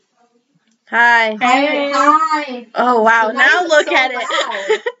Hi. Hey. Hi. Oh, wow. You guys Now are look so at loud.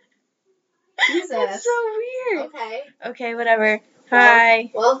 it. Jesus. That's so weird. Okay. Okay, whatever. Well,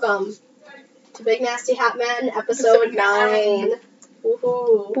 Hi. welcome to Big Nasty Hat Men, episode 9.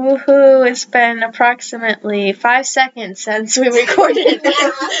 Woohoo. Woohoo. It's been approximately 5 seconds since we recorded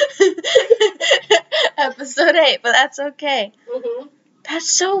episode 8, but that's okay. Mm-hmm. That's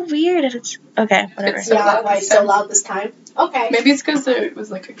so weird. It's okay, whatever. It's so Yeah, loud why this it's so time. loud this time? Okay. Maybe it's because there was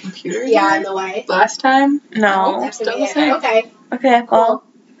like a computer Yeah, here in the way. last time. No. That could Still be the it. same. Okay, Okay, cool. well.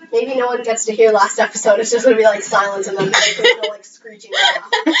 Maybe no one gets to hear last episode. It's just going to be like silence and then people go like screeching off.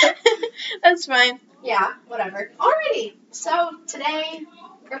 That's fine. Yeah, whatever. Alrighty. So today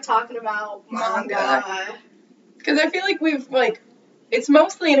we're talking about manga. Because I feel like it's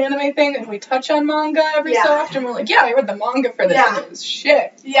mostly an anime thing, and we touch on manga every so Yeah. often. We're like, yeah, I read the manga for this, Yeah. and it was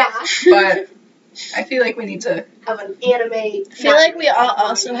shit. Yeah. But I feel like we need to. Have an anime. I feel like we all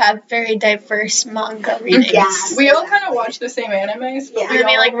also have very diverse manga readings. Yes. We all kind Exactly. of watch the same animes, but Yeah. we I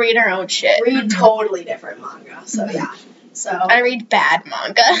mean, all like, read our own shit. read totally different manga. So yeah. So I read bad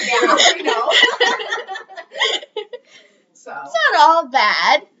manga. yeah, I know. So It's not all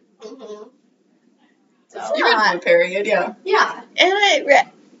bad. mhm. So you read Blue Period, yeah. yeah. And I read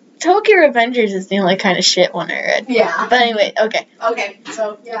Tokyo Revengers is the only kind of shit one I read. Yeah. But anyway, okay. Okay.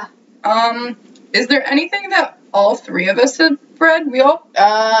 So yeah. Is there anything that all three of us have read? We all.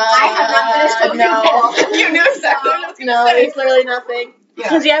 I have not finished Tokyo no. Ghoul. You knew exactly what I was gonna No, say. there's literally nothing. Yeah.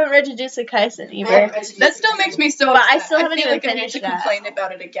 Because you haven't read Jujutsu Kaisen I haven't either. read Jujutsu That still makes me so But I upset. still haven't feel even like I need finished to that. complain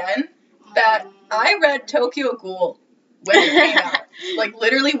about it again. That I read Tokyo Ghoul when it came out. Like,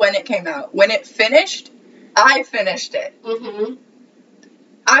 literally when it came out. When it finished, I finished it. Mhm.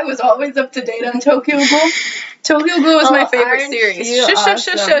 I was always up to date on Tokyo Ghoul. Tokyo Ghoul was my favorite aren't series. you Shush, shush,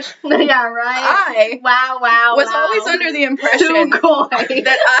 shush, awesome? shush. Yeah. Right. I Wow. was always under the impression Too coy.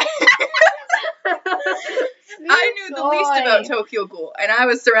 that I knew the least about Tokyo Ghoul, and I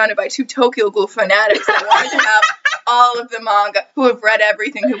was surrounded by two Tokyo Ghoul fanatics that wanted to have all of the manga, who have read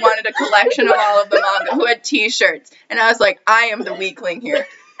everything, who wanted a collection of all of the manga, who had t-shirts, and I was like, I am the weakling here.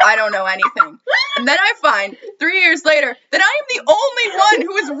 I don't know anything. And then I find, 3 years later, that I am the only one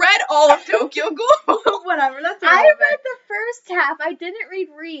who has read all of Tokyo Ghoul. Whatever, that's I I read the first half. I didn't read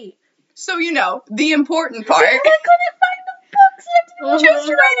Re. So, you know, the important part. I couldn't find the books. I didn't Just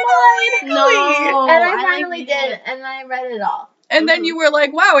read it illegally. No. And I I finally like did, and I read it all. And then you were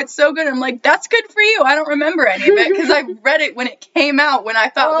like, wow, it's so good. I'm like, that's good for you. I don't remember any of it because I read it when it came out when I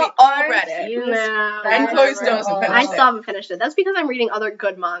thought we all read it. No. And Chloe still hasn't I finished still it. haven't finished it. That's because I'm reading other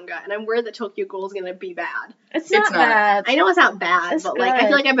good manga, and I'm worried that Tokyo Ghoul is gonna be bad. It's not. bad. I know it's not bad, It's but like I good.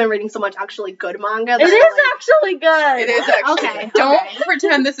 feel like I've been reading so much actually good manga. It That is I'm, like, actually good. It is actually. Okay, Don't okay.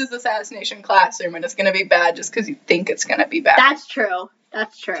 pretend this is Assassination Classroom and it's going to be bad just because you think it's going to be bad. That's true.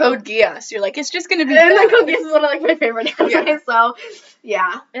 That's true. Code Geass. You're like, it's just going to be And then bad. Code Geass is one of like my favorite anime. Yeah. So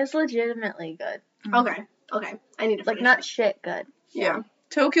yeah. It's legitimately good. Okay. Okay. I need to Like, finish not it. shit good. Yeah.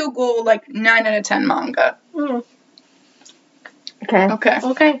 Tokyo Ghoul, like 9 out of 10 manga. Mm. Okay. Okay.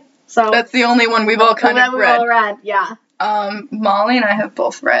 Okay. So That's the only one we've all kind that of we've read. all read. Yeah. Molly and I have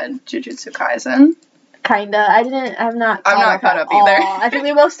both read Jujutsu Kaisen. Kinda. I'm not I'm not caught at up either. all. I think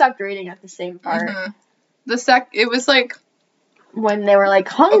we both stopped reading at the same part. Mhm. It was like, When they were like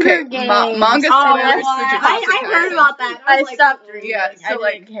Hunger Okay, Games. manga Oh, spoilers that's for why. Jujutsu I heard Kaisen. about that. I was like, stopped reading. Yeah, so, I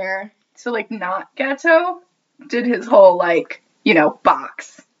like- didn't care. So, like, not Gato did his whole, like, you know,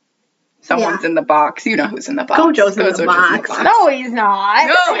 box. Someone's in the box. You know who's in the box. Gojo's in the box. No, he's not.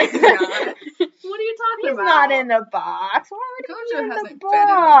 No, he's not. What are you talking He's about? not in the box. Why would he be Gojo in hasn't the been in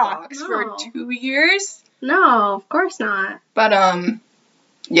the box No. for 2 years. No, of course not. But,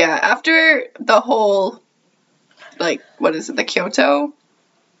 yeah, after the whole, like, what is it, the Kyoto?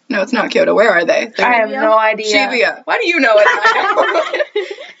 No, it's not Kyoto. Where are they? I have no idea. Shibuya. Why do you know it? I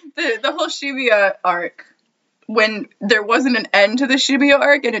know. the whole Shibuya arc, when there wasn't an end to the Shibuya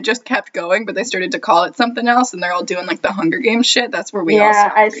arc and it just kept going, but they started to call it something else and they're all doing like the Hunger Games shit, that's where we all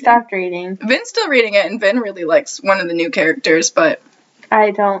stopped I reading. stopped reading. Vin's still reading it, and Vin really likes one of the new characters, but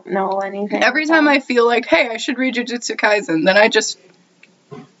I don't know anything. every time I feel like, hey, I should read Jujutsu Kaisen, then I just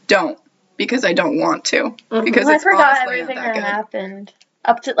don't, because I don't want to. Mhm. Because I it's forgot honestly everything not that that good. happened.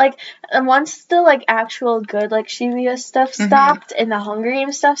 Up to like, and once the like actual good like Shibuya stuff stopped and the Hunger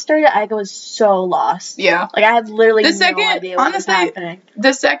Games stuff started, I was so lost. Yeah. Like I had literally The no second- idea what was honestly, happening.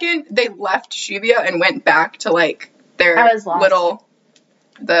 The second they left Shibuya and went back to like their I was lost. little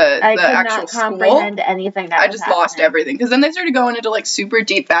the I could actual not school, comprehend anything that I was just lost happening. everything because then they started going into like super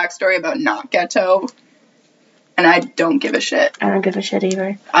deep backstory about not Geto, and I don't give a shit. I don't give a shit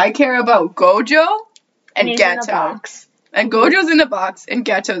either. I care about Gojo and he's in a Geto, box. and Gojo's in a box and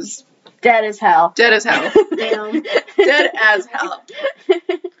Geto's Dead as hell. Dead as hell. Damn. Dead as hell.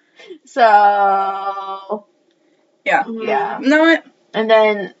 So Yeah. yeah. No, And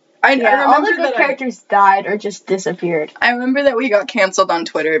then I yeah, all the remember good characters died or just disappeared. I remember that we got canceled on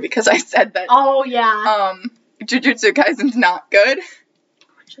Twitter because I said that Oh yeah. Jujutsu Kaisen's not good.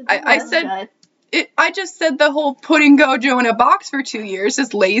 I said Good. I just said the whole putting Gojo in a box for 2 years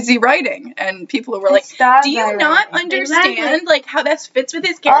is lazy writing, and people were like, Stop "Do you that not writing." understand Exactly. like how this fits with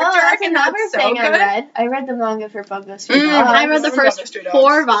his character Oh, arc that's and another that's so thing good?" I read the manga for Bungo Stray Dogs. I read the Bungo first Stray Dogs.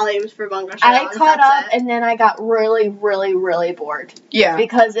 4 volumes for Bungo Stray I Dogs, caught that's up it. and then I got really, really, really bored Yeah,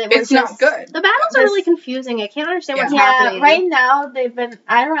 because it was it's not good. The battles are really confusing. I can't understand what's happening. Yeah, right now they've been.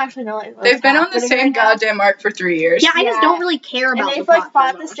 I don't actually know. What's They've been on the happening same right now. goddamn arc for 3 years. Yeah, I just Yeah. don't really care And about they've the like plot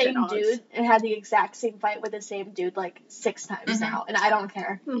fought for the Bungo Stray same Dogs. dude and had the exact same fight with the same dude like 6 times now, and I don't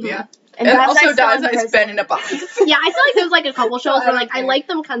care. Mhm. Yeah. And also, Dazai's still in Dazai's been in a box. Yeah, I feel like there's like a couple So shows I where don't like I care. like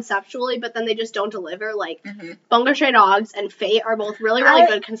them conceptually, but then they just don't deliver. Like Mhm. Bungo Stray Dogs and Fate are both really, really I-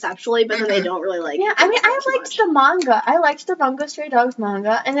 good conceptually, but then they don't really like. Yeah, I mean, I deliver liked much. the manga. I liked the Bungo Stray Dogs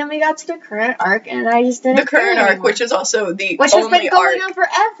manga, and then we got to the current arc, and I just didn't. The current care arc, anymore. which is also the Which has only been going arc. on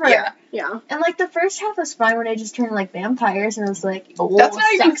forever. Yeah. Yeah. And like the first half was fine when they just turned like vampires, and it was like That's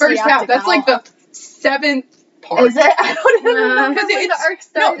not even sexy first half. That's like the 7th part. Is it? I don't even remember Because when the arc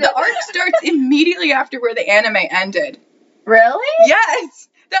No, started. the arc starts immediately after where the anime ended. Really? Yes!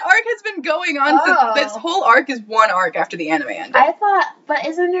 The arc has been going on Oh. since this whole arc is one arc after the anime ended. I thought, but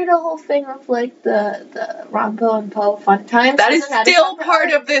isn't there the whole thing of like the Rampo and Poe fun times? That is Isn't that a still separate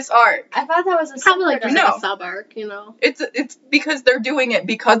part arc? of this arc. I thought that was a Probably like separate just No. like a sub arc, you know. It's because they're doing it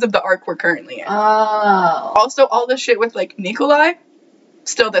because of the arc we're currently in. Oh. Also, all the shit with like Nikolai,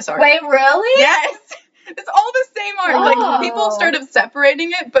 still this arc. Wait, really? Yes! It's all the same arc. Oh. Like, people started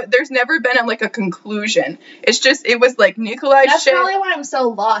separating it, but there's never been a conclusion. It's just, it was like Nikolai's That's shit. probably why I'm so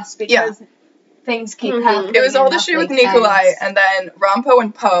lost because things keep Mhm. happening. It was all and the shit with nothing Nikolai, ends. and then Rampo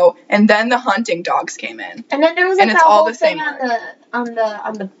and Poe, and then the hunting dogs came in. And then there was and like it's that all whole the same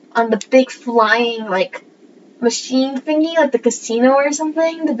thing on the big flying like machine thingy, like the casino or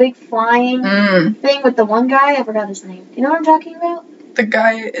something. The big flying thing with the one guy. I forgot his name. Do you know what I'm talking about? The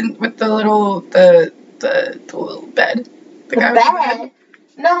guy with the little the little bed. The guy with the bed?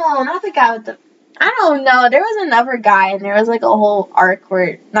 No, not the guy with the. I don't know. There was another guy, and there was like a whole arc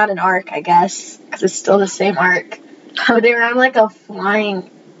where, not an arc, I guess, because it's still the same arc. But they were on like a flying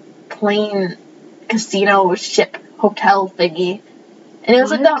plane casino ship hotel thingy, and it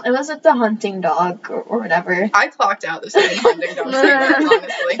was like the hunting dog or whatever. I clocked out the same hunting dog thing,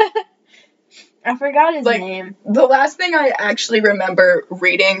 honestly. I forgot his Like, name. The last thing I actually remember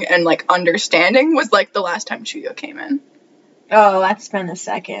reading and like understanding was like the last time Chuyo came in. Oh, that's been a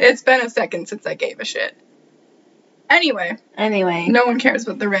second. It's been a second since I gave a shit. Anyway, no one cares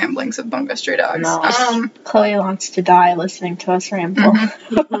about the ramblings of Bungo Stray Dogs. No. Chloe wants to die listening to us ramble.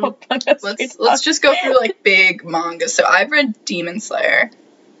 Let's just go through like big manga. So I've read Demon Slayer.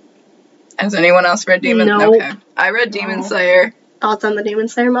 Has anyone else read Demon? Nope. Okay, I read Demon No. Slayer. Thoughts on the Demon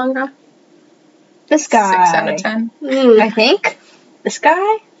Slayer manga? This guy. 6 out of 10. I think. This guy?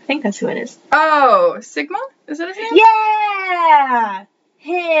 I think that's who it is. Oh, Sigma? Is that his name? Yeah!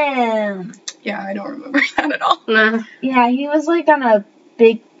 Him! Yeah, I don't remember that at all. Nah. Yeah, he was like on a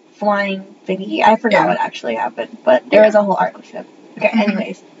big flying thingy. I forgot Yeah. what actually happened, but there was a whole arc with him. Okay,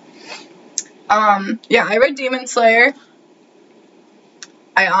 anyways. Yeah, I read Demon Slayer.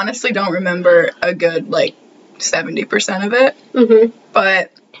 I honestly don't remember a good, like, 70% of it, Mm-hmm.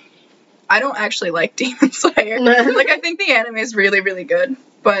 but I don't actually like Demon Slayer. Like, I think the anime is really, really good,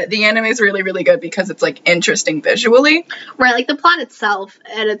 but the anime is really, really good because it's, like, interesting visually. Right, like the plot itself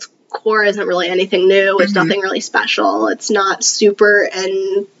at its core isn't really anything new. It's nothing really special. It's not super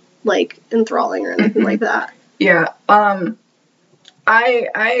and like enthralling or anything like that. Yeah.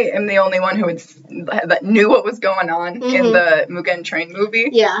 I am the only one that knew what was going on in the Mugen Train movie.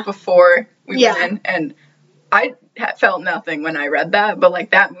 Yeah. Before we went in, and I felt nothing when I read that, but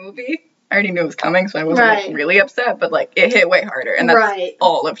like that movie, I already knew it was coming, so I wasn't like, really upset. But like it hit way harder, and that's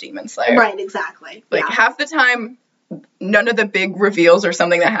all of Demon Slayer. Right. Exactly. Like half the time, none of the big reveals or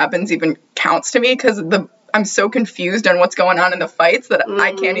something that happens even counts to me because I'm so confused on what's going on in the fights that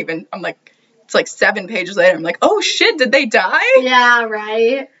I can't even. I'm like. It's like 7 pages later. I'm like, oh shit, did they die? Yeah,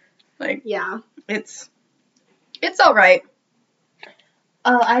 right. Like, yeah, it's all right.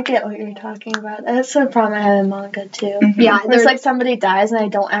 Oh, I get what you're talking about. That's the problem I have in manga too. Yeah, It's like somebody dies and I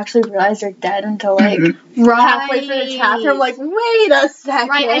don't actually realize they're dead until like halfway through the chapter. I'm like, wait a second.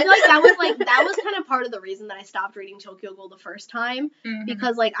 Right, I feel like that was kind of part of the reason that I stopped reading Tokyo Ghoul the first time,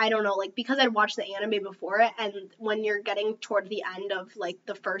 because like I don't know, like because I'd watched the anime before it, and when you're getting toward the end of like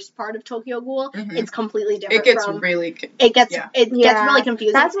the first part of Tokyo Ghoul, it's completely different. It gets really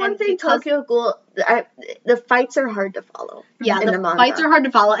confusing. That's one thing. Tokyo Ghoul, the fights are hard to follow. Yeah, the fights are hard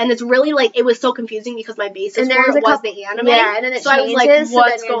to follow, and it's really like it was so confusing because my basis for it was the anime. Yeah, and then it so changes, I was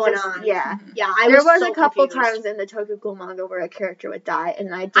like, what's going on? Yeah, There was so a couple confused. times in the Tokyo Ghoul manga where a character would die,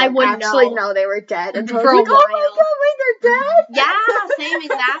 and I I didn't would actually know they were dead until for I was a like, while. oh my god, wait, they're dead? Yeah, same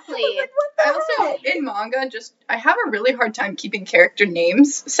exactly. What the Also, heck? in manga, I have a really hard time keeping character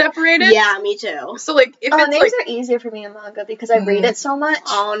names separated. Yeah, me too. So, like, if it's names like... are easier for me in manga because I read it so much.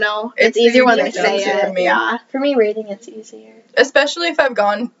 Oh, no. It's easier when they easier say for it. me. Yeah. For me, reading it's easier. Especially if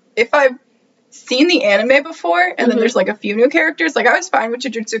I've seen the anime before, and then there's, like, a few new characters. Like, I was fine with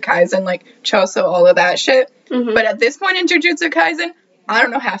Jujutsu Kaisen, like, Choso, all of that shit. But at this point in Jujutsu Kaisen, I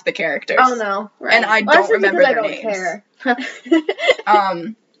don't know half the characters. Oh, no. Right. And I don't remember their names. Care.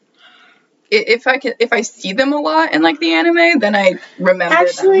 If I see them a lot in like the anime, then I remember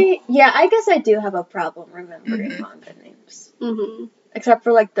them. Yeah, I guess I do have a problem remembering manga names. Except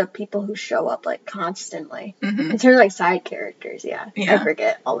for like the people who show up like constantly. In terms of like side characters, I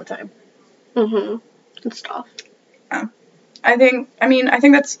forget all the time. It's tough. Yeah. I think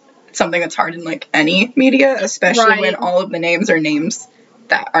that's something that's hard in like any media, especially when all of the names are names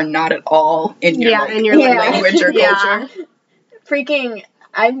that are not at all in your language or culture. Freaking,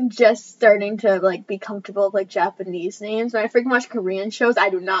 I'm just starting to like be comfortable with like Japanese names. When I freaking watch Korean shows, I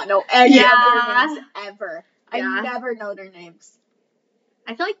do not know any of their names ever. I never know their names.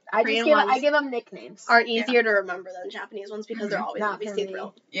 I feel like I give them nicknames. Are easier to remember than Japanese ones because they're always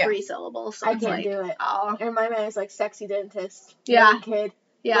three syllables. So I can't do it. Oh. And my man is like sexy dentist. Yeah. Young kid.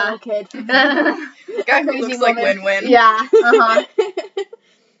 Yeah. Little kid. Guy who looks like Win-Win. Yeah.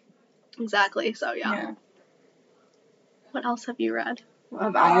 Exactly. So yeah. What else have you read? What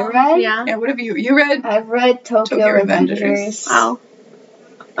have I read? Yeah, what have you read? I've read Tokyo Revengers. Wow.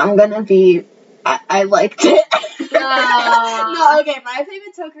 I'm gonna be... I liked it. No, okay, my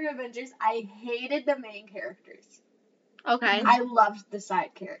favorite Tokyo Revengers, I hated the main characters. Okay. I loved the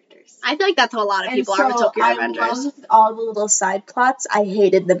side characters. I feel like that's how a lot of people are with Tokyo Revengers. I loved all the little side plots. I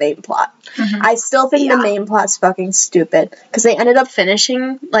hated the main plot. I still think the main plot's fucking stupid. Because they ended up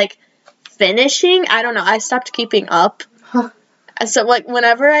finishing, I don't know, I stopped keeping up. So, like,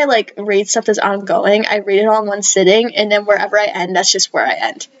 whenever I, like, read stuff that's ongoing, I read it all in one sitting, and then wherever I end, that's just where I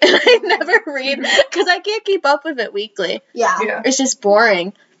end. And I never read, because I can't keep up with it weekly. Yeah. It's just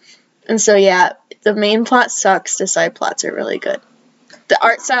boring. And so, yeah, the main plot sucks, the side plots are really good. The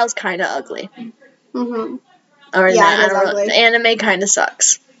art style's kind of ugly. Mm-hmm. Other than that, I don't ugly. know. The anime kind of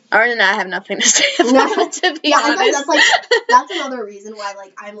sucks. Other than that, I have nothing to say about it, to be honest. That's another reason why,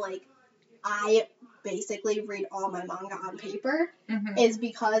 like, I basically read all my manga on paper is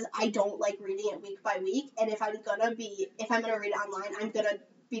because I don't like reading it week by week, and if I'm gonna read it online, I'm gonna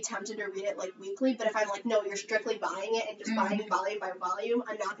be tempted to read it like weekly, but if I'm like, no, you're strictly buying it and just buying volume by volume,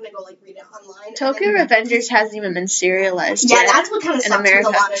 I'm not gonna go like read it online. Tokyo Revengers hasn't even been serialized yet. Yeah, that's what kind of sucks with a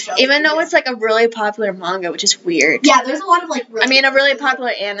lot of shows. Even though it's like a really popular manga, which is weird. Yeah, there's a lot of like a really popular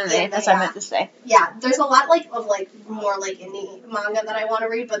anime, that's what I meant to say. Yeah, there's a lot of more like indie manga that I want to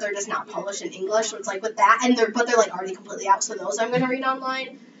read, but they're just not published in English, so it's like with that, and they're like already completely out, so those I'm gonna read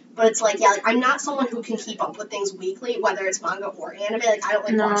online. But it's like, I'm not someone who can keep up with things weekly, whether it's manga or anime. Like, I don't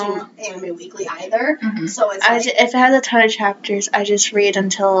like watching anime weekly either. So it's if it has a ton of chapters, I just read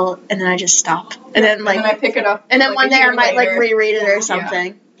and then I just stop. And then, like... And then I pick it up. And then one day I might, like, reread it or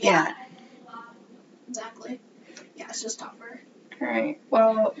something. Yeah. Exactly. Yeah, it's just tougher. Alright,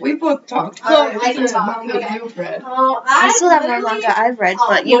 well, we both talked. I can talk. Manga you've read. I still have more manga I've read,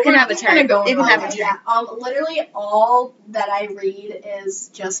 but you can have a turn. You can have a turn. Yeah. Literally all that I read is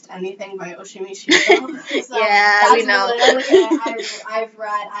just anything by Oshimi Shido. So yeah, we know.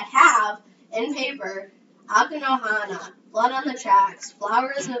 I have in paper Akanohana, Blood on the Tracks,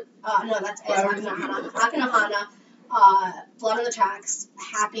 Flowers of Akanohana, Blood on the Tracks,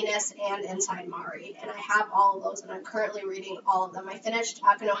 Happiness, and Inside Mari. And I have all of those, and I'm currently reading all of them. I finished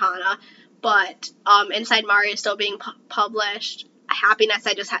Akanohana, but Inside Mari is still being published. Happiness,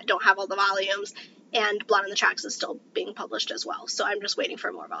 I just don't have all the volumes. And Blood on the Tracks is still being published as well. So I'm just waiting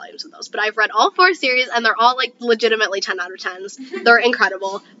for more volumes of those. But I've read all 4 series, and they're all, like, legitimately 10 out of 10s. They're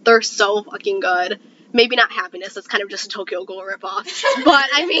incredible. They're so fucking good. Maybe not Happiness. That's kind of just a Tokyo Ghoul ripoff. But,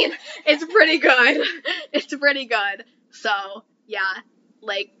 I mean, it's pretty good. It's pretty good. So, yeah.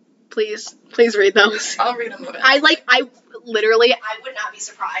 Like, please read those. I'll read them. I would not be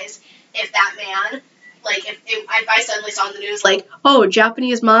surprised if that man, like, if I suddenly saw in the news, like, oh,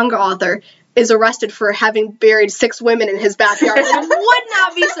 Japanese manga author is arrested for having buried 6 women in his backyard. I would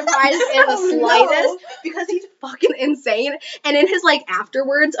not be surprised in the slightest, because he's fucking insane. And in his, like,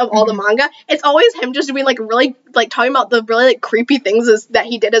 afterwards of all the manga, it's always him just doing, like, really, like, talking about the really, like, creepy things that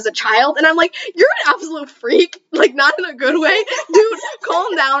he did as a child. And I'm like, you're an absolute freak. Like, not in a good way. Dude,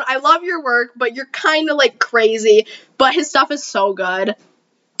 calm down. I love your work, but you're kind of, like, crazy. But his stuff is so good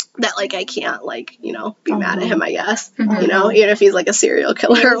that, like, I can't, like, you know, be mad at him, I guess, you know, even if he's, like, a serial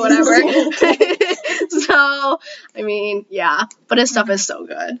killer or whatever. So, I mean, yeah, but his stuff is so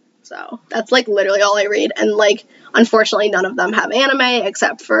good. So, that's, like, literally all I read, and, like, unfortunately, none of them have anime,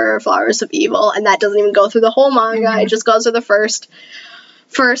 except for Flowers of Evil, and that doesn't even go through the whole manga, it just goes to the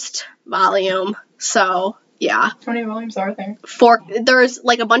first volume, so... Yeah. How many volumes are there? 4. There's,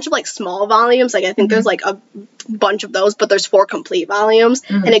 like, a bunch of, like, small volumes. Like, I think there's, like, a bunch of those, but there's 4 complete volumes,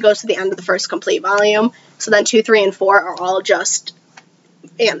 and it goes to the end of the first complete volume. So then 2, 3, and 4 are all just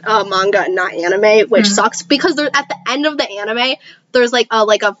manga and not anime, which sucks, because they're at the end of the anime, there's, like a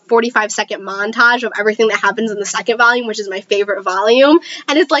 45-second montage of everything that happens in the second volume, which is my favorite volume,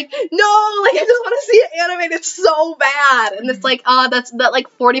 and it's like, no, like, I just want to see it animated, it's so bad, and it's like, that,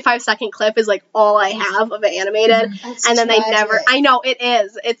 like, 45-second clip is, like, all I have of it animated, and then they never, I know, it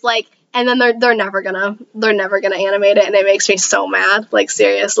is, it's like, and then they're never gonna animate it, and it makes me so mad, like,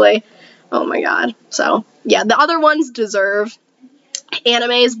 seriously, oh my god, so, yeah, the other ones deserve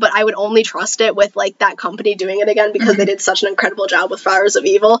animes, but I would only trust it with, like, that company doing it again, because they did such an incredible job with Flowers of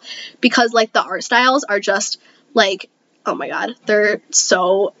Evil, because, like, the art styles are just, like, oh my god, they're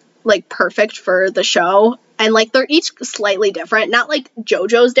so, like, perfect for the show, and, like, they're each slightly different, not, like,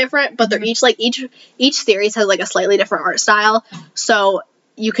 JoJo's different, but they're each, like, each series has, like, a slightly different art style, so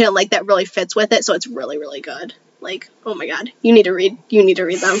you can, like, that really fits with it, so it's really, really good. Like, oh my god, you need to read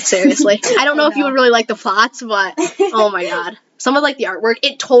them, seriously. I don't know if you would really like the plots, but, oh my god. Some of, like, the artwork,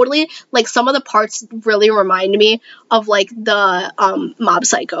 it totally, like, some of the parts really remind me of, like, the, Mob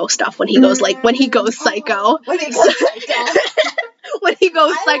Psycho stuff, when he goes, like, when he goes psycho. When he goes psycho. When he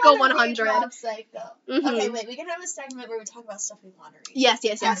goes Psycho I 100. Mob Psycho. Okay, wait, we can have a segment where we talk about stuff we want to read.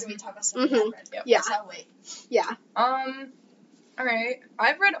 Yes. After we talk about stuff we have read. Yep. Yeah. So, wait. Yeah. Alright,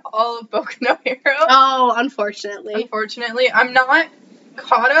 I've read all of Boku no Hero. Oh, unfortunately. Unfortunately, I'm not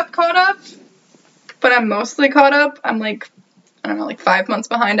caught up, but I'm mostly caught up. I'm, like, I don't know, like 5 months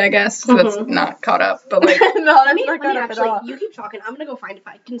behind, I guess, so it's not caught up, but, like... No, let me at actually, all. you keep talking, I'm gonna go find if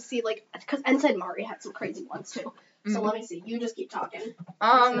I can see, like, because Inside Mari had some crazy ones, too. So let me see, you just keep talking.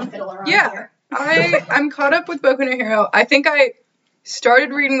 I'm just gonna fiddle around here. I'm caught up with Boku no Hero. I think I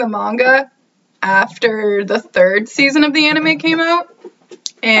started reading the manga after the 3rd season of the anime came out,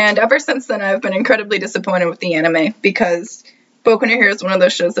 and ever since then I've been incredibly disappointed with the anime, because Boku no Hero is one of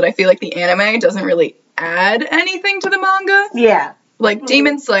those shows that I feel like the anime doesn't really add anything to the manga. Yeah. Like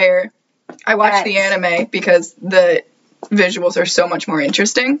Demon Slayer, I watched the anime because the visuals are so much more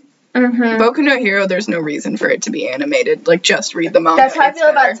interesting. Boku no Hero, there's no reason for it to be animated. Like, just read the manga. That's how I feel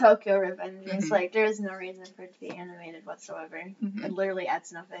about Tokyo Revengers. Like, there's no reason for it to be animated whatsoever. It literally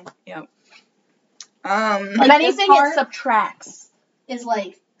adds nothing. Yep. If anything, it subtracts. Is,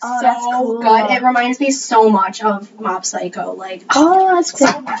 like, Oh, so that's cool. good. It reminds me so much of Mob Psycho. Like, oh, that's cool.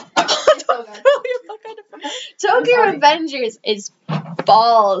 so good. It's so good. Tokyo Revengers is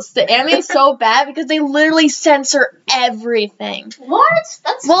balls. The anime is so bad because they literally censor everything. What?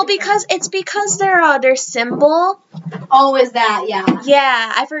 That's because their symbol. Oh, is that? Yeah.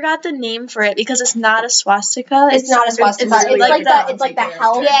 Yeah, I forgot the name for it because it's not a swastika. It's not a swastika. It's like the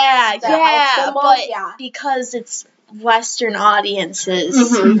health. Yeah, health symbol. But because it's Western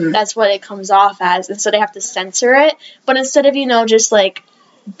audiences, that's what it comes off as, and so they have to censor it. But instead of just like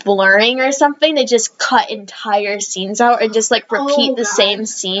blurring or something, they just cut entire scenes out and just like repeat the same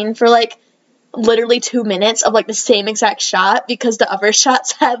scene for like literally 2 minutes of like the same exact shot because the other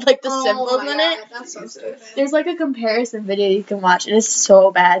shots had like the symbols in it. That's so stupid. There's like a comparison video you can watch, and it's so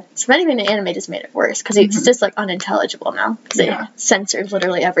bad. It's not even an anime, just made it worse because it's just like unintelligible now because they censored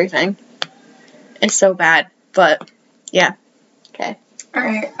literally everything. It's so bad, but yeah. Okay. All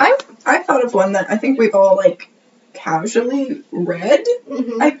right, I thought of one that I think we've all like casually read.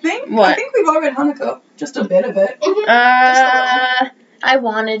 I think. What? I think we've all read Hanako, just a bit of it. I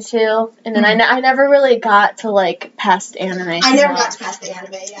wanted to, and then I never really got to like past anime. I never got past the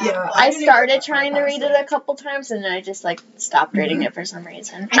anime. Yeah. I started trying to read it a couple times, and then I just like stopped reading it for some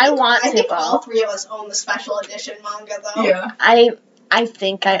reason. I think all 3 of us own the special edition manga though. Yeah. I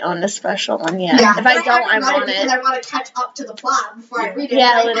think I own the special one, yeah. Yeah, If but I don't, I haven't read want because it. I want to catch up to the plot before I read it.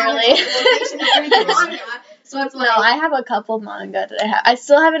 Yeah, but I have literally. the motivation to read the manga, so it's like... No, I have a couple manga that I have. I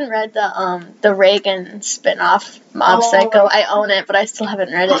still haven't read the Reagan spin-off, Mob Psycho. I own it, but I still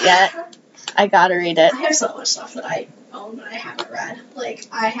haven't read it yet. I gotta read it. I have so much stuff that I own that I haven't read. Like,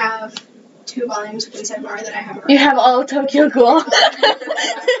 I have 2 volumes of Inside Mara that I haven't read. You have all of Tokyo Ghoul.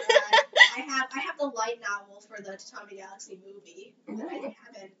 I have the light novel for the Tatami Galaxy movie that I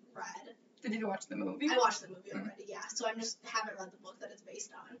haven't read. Did you watch the movie? I watched the movie already, yeah. So I just haven't read the book that it's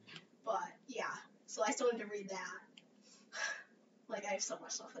based on. But, yeah. So I still need to read that. Like, I have so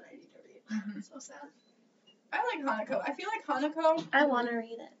much stuff that I need to read. Mm-hmm. It's so sad. I like Hanako. I feel like Hanako... I want to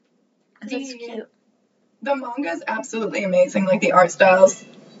read it. Because it's cute. The manga is absolutely amazing. Like, the art style's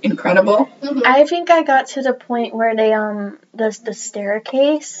incredible. Mm-hmm. I think I got to the point where they, the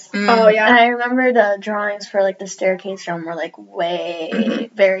staircase. Oh, yeah. And I remember the drawings for, like, the staircase room were, like,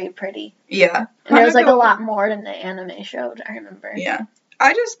 very pretty. Yeah. And there was, like, a lot more than the anime showed, I remember. Yeah.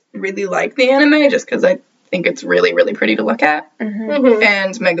 I just really like the anime just because I think it's really, really pretty to look at. Mm-hmm.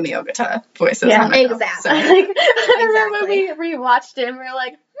 And Megumi Ogata voices Yeah, Hanako. exactly. So. I remember we rewatched it and we were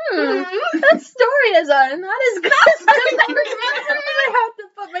like, that story is not as good as I remember. I have to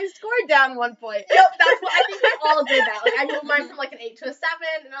put my score down 1 point. Yep, that's what I think we all did that. Like, I moved mine from like an 8 to a 7,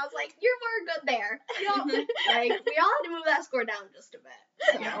 and I was like, "You're more good there." Yep. Like, we all had to move that score down just a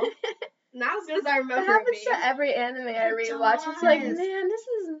bit. You know? Not as good as I remember. It happens it to being. every anime I It rewatch. It's like, does. man, this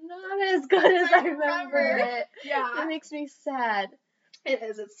is not as good as I remember it. Yeah, It makes me sad. it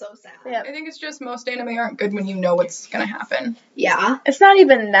is. It's so sad. Yeah. I think it's just most anime aren't good when you know what's going to happen. Yeah. It's not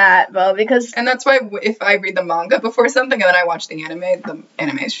even that, though, because And that's why if I read the manga before something and then I watch the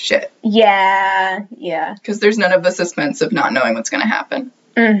anime is shit. yeah. Because there's none of the suspense of not knowing what's going to happen.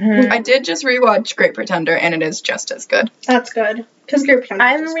 Mm-hmm. I did just rewatch Great Pretender, and it is just as good. That's good. Because Great Pretender.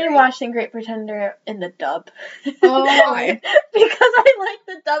 I'm rewatching Great Pretender in the dub. Oh, Why? Because I like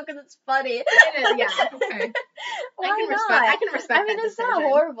the dub because it's funny. It is, yeah. Okay. Why I can not? respect I mean, that it's not decision.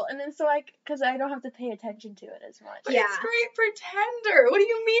 horrible, and then so because I don't have to pay attention to it as much. But Yeah. it's Great Pretender. What do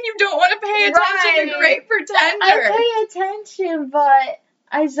you mean you don't want to pay attention to Right. Great Pretender? I pay attention, but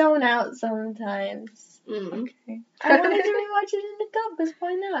I zone out sometimes. Mm. Okay. I wanted to rewatch it in the dub because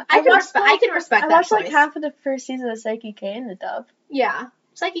why not? I can respect I that watched like choice. half of the first season of Psyche K in the dub. Yeah.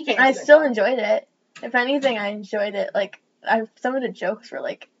 Psyche K. I still enjoyed it. If anything, I enjoyed it. Like some of the jokes were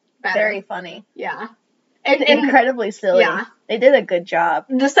like very funny, Yeah. And incredibly silly. yeah. They did a good job.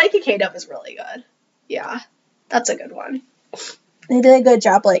 The Psyche K dub is really good. Yeah. That's a good one. They did a good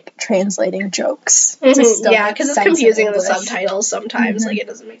job like translating jokes. to still Yeah, make because it's sense in confusing in the English. subtitles sometimes. Mhm. Like, it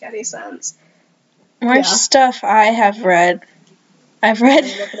doesn't make any sense. More Yeah. stuff I have read. I've read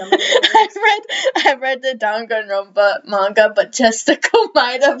Look it up on the I've read the Danganronpa manga, but just the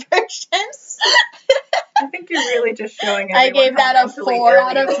Komaida versions. I think you're really just showing I everyone gave that how a mentally 4 ill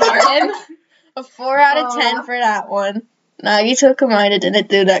out of you are. 10. A 4 out of 10 for that one. Nagito Komaida didn't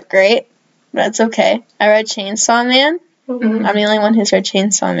do that great. That's okay. I read Chainsaw Man. Mhm. I'm the only one who's read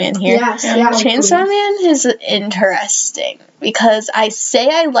Chainsaw Man here. Yes, yeah. Chainsaw Man is interesting because I say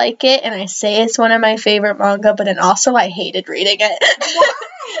I like it and I say it's one of my favorite manga, but then also I hated reading it.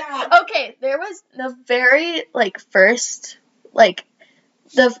 Why? Okay, there was the very first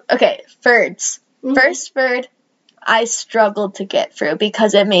Birds. Mhm. First Bird I struggled to get through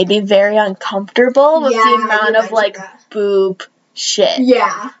because it made me very uncomfortable with Yeah, the you amount of mentioned that. boob shit.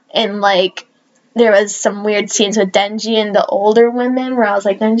 Yeah. And there was some weird scenes with Denji and the older women where I was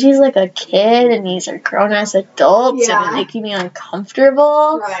like, Denji's like a kid and these are grown ass adults Yeah. and it making me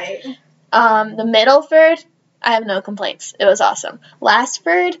uncomfortable. Right. The middle third, I have no complaints. It was awesome. Last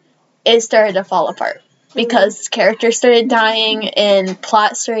third, it started to fall apart because characters started dying and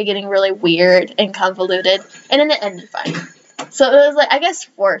plot started getting really weird and convoluted, and then it ended fine. So it was I guess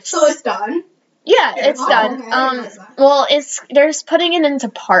fourth. So it's done? Yeah, it's Oh, done. okay, I didn't realize that. Well, they're just putting it into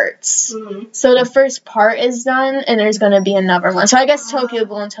parts. Mm. So the first part is done, and there's going to be another one. So I guess Tokyo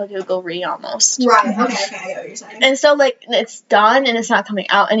Ghoul and Tokyo Ghoul Re almost. Right. Okay, I get what you're saying. And so, it's done, and it's not coming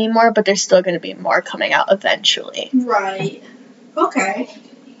out anymore, but there's still going to be more coming out eventually. Right. Okay.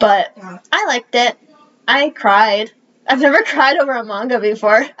 But Yeah. I liked it. I cried. I've never cried over a manga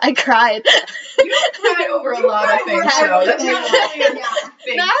before. I cried. You don't cry over a lot of things, though. That's not really a Yeah.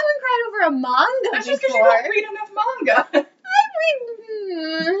 thing. No, I haven't cried over a manga That's just because before. you don't read enough manga. I read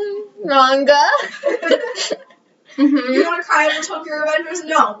manga. You want to cry over Tokyo Revengers?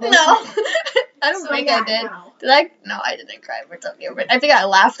 No. No. I don't So, think yeah, I did. no. Did I? No, I didn't cry over Tokyo Revengers. I think I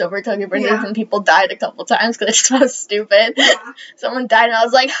laughed over Tokyo Revengers Yeah. when people died a couple times because it's so stupid. Yeah. Someone died and I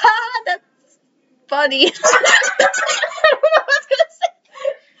was like, ha, that's funny. I don't know what I was going to say.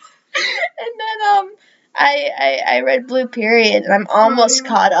 I read Blue Period, and I'm almost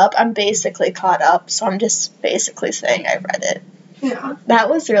caught up. I'm basically caught up, so I'm just basically saying I read it. Yeah. That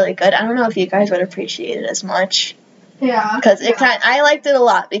was really good. I don't know if you guys would appreciate it as much. Yeah. Because I liked it a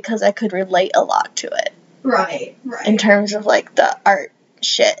lot because I could relate a lot to it. Right. In terms of, like, the art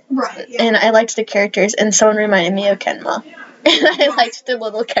shit. Right, yeah. And I liked the characters, and someone reminded me of Kenma. And I liked the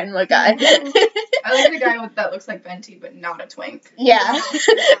little Kenma guy. I like the guy that looks like Venti, but not a twink. Yeah.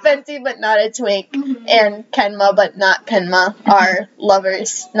 Venti, but not a twink. Mm-hmm. And Kenma, but not Kenma, are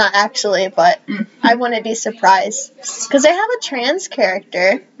lovers. Not actually, but I wouldn't be surprised. Because they have a trans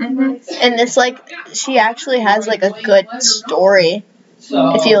character. Mm-hmm. And it's like, she actually has, like, a good story.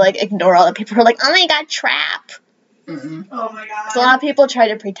 If you, like, ignore all the people who are like, oh my god, trap. Mm-hmm. Oh my god. So a lot of people try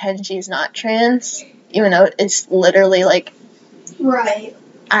to pretend she's not trans, even though it's literally, like, Right.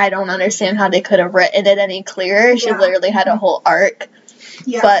 I don't understand how they could have written it any clearer. She literally had a whole arc.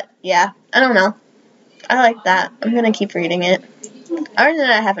 Yeah. But, yeah, I don't know. I like that. I'm going to keep reading it. Other than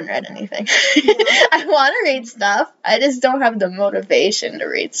that, I haven't read anything. I want to read stuff. I just don't have the motivation to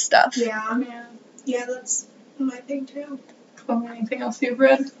read stuff. Yeah. Yeah, that's my thing too. Anything else you've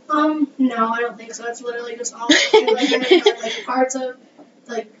read? No, I don't think so. It's literally just all I read, like parts of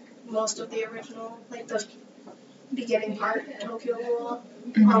like most of the original, like the beginning part, Tokyo Ghoul.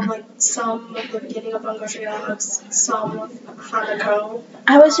 Like some of the beginning of Bungo Stray Dogs, some of Hanako.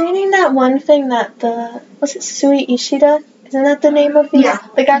 I was reading that one thing that was it Sui Ishida? Isn't that the name of the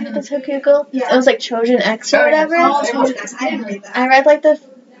guy with the Tokyo Ghoul? Yeah. It was like Trojan X or whatever. Oh, Trojan X. I didn't read that. I read like the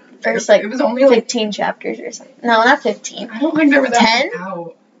first like it was only like 15 chapters or something. No, not 15. I don't think there were that 10? many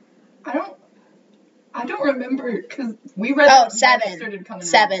out. I don't remember because we read. Oh, 7.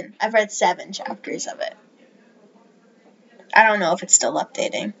 7. I've read 7 chapters of it. I don't know if it's still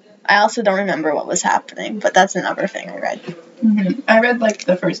updating. I also don't remember what was happening, but that's another thing I read. Mm-hmm. I read like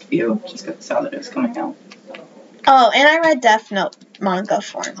the first few just because I saw that it was coming out. Oh, and I read Death Note manga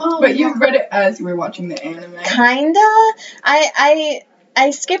form. Oh, but you read it as you were watching the anime. Kinda.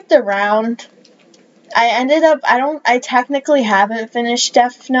 I skipped around. I technically haven't finished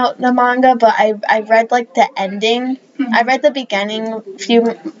Death Note, the manga, but I read, like, the ending. I read the beginning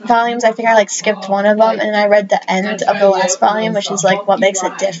few volumes. I think I, like, skipped one of them, and I read the end of the last volume, which is, like, what makes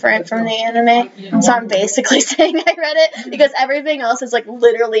it different from the anime. So I'm basically saying I read it, because everything else is, like,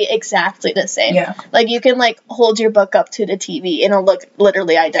 literally exactly the same. Yeah. Like, you can, like, hold your book up to the TV, and it'll look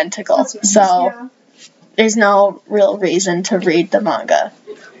literally identical. So there's no real reason to read the manga.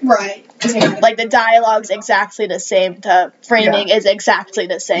 Right. Like, the dialogue's exactly the same. The framing is exactly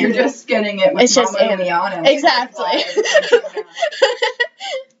the same. You're just getting it with it's just Mama and Liana. Exactly.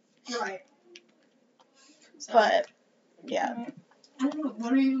 Right. So, but, yeah. I don't know.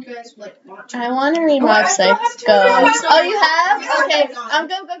 What are you guys, like, watching? I want to read Mob Psycho. Oh, you have? Okay.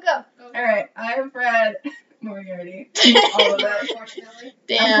 Go. Alright, I've read Moriarty. All of it. Unfortunately.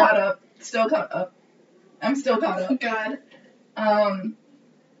 Damn. I'm caught up. Still caught up. I'm still caught up. God.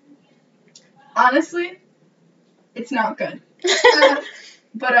 Honestly, it's not good.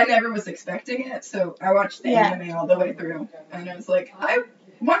 But I never was expecting it, so I watched the anime all the way through. And I was like, I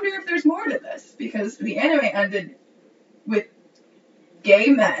wonder if there's more to this, because the anime ended with gay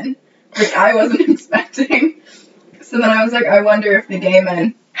men, which I wasn't expecting. So then I was like, I wonder if the gay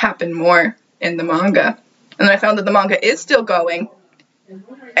men happen more in the manga. And then I found that the manga is still going,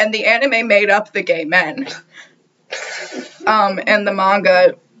 and the anime made up the gay men. And the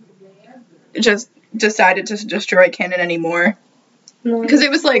manga just decided to destroy canon anymore. Because it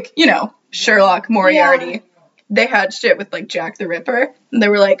was like, you know, Sherlock, Moriarty. Yeah. They had shit with, like, Jack the Ripper. And they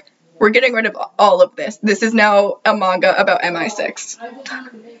were like, we're getting rid of all of this. This is now a manga about MI6.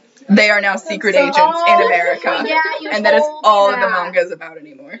 They are now secret agents in America. Yeah, and that is all the manga is about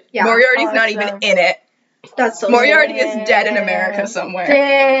anymore. Yeah, Moriarty's not even in it. That's so Moriarty is dead in America somewhere.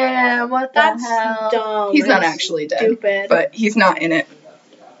 Damn, what the hell? Dumb. He's not actually dead. Stupid. But he's not in it.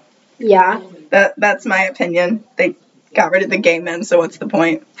 Yeah. That's my opinion. They got rid of the gay men, so what's the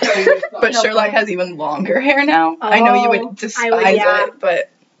point? But Sherlock has even longer hair now. I know you would despise it, but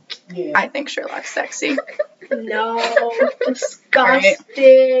I think Sherlock's sexy. No,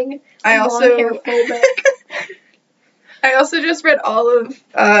 disgusting. Right. I also just read all of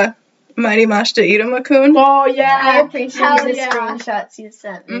Mighty Mashita Itamakun. Oh yeah, I appreciate the screenshots you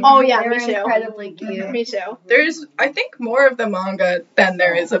sent me. Oh yeah, They're me too. Incredibly cute. Me too. There's, I think, more of the manga than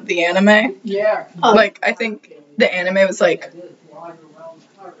there is of the anime. Yeah. Like, I think the anime was like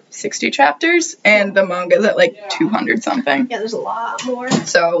 60 chapters, and the manga's at like 200 something. Yeah, there's a lot more.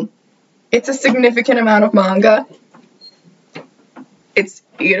 So, it's a significant amount of manga. It's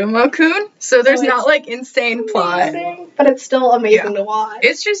Itamakun, so there's not like insane plot. But but it's still amazing to watch.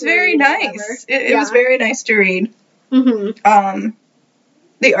 It's just very nice. It was very nice to read. Mm-hmm.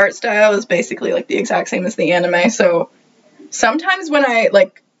 The art style is basically like the exact same as the anime, so sometimes when I,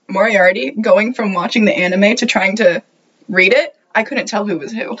 like, Moriarty, going from watching the anime to trying to read it, I couldn't tell who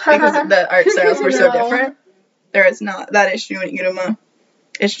was who because the art styles were so different. There is not that issue in Iruma.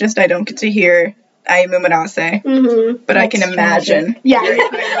 It's just I don't get to hear Aimu Murase, but I can imagine. Yeah.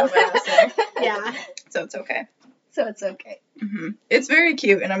 Aimu Murase. Yeah. So it's okay. Mm-hmm. It's very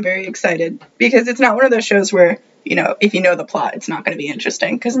cute, and I'm very excited because it's not one of those shows where, you know, if you know the plot, it's not going to be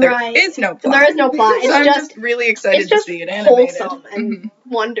interesting because there is no plot. There is no plot. It's so I'm just really excited to see it animated. Wholesome and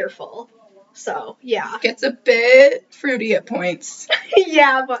wonderful. So yeah, Gets a bit fruity at points.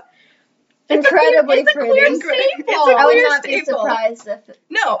 yeah, but Incredibly it's a fruity. clear It's a staple. I would clear not be staple. surprised if it...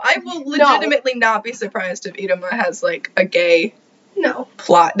 No, I will legitimately not be surprised if Iruma has like a gay No.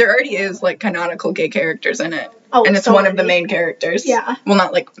 plot. There already is like canonical gay characters in it. Oh, and it's so one of the many. main characters. Yeah. Well,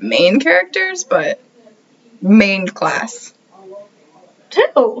 not like main characters, but main class.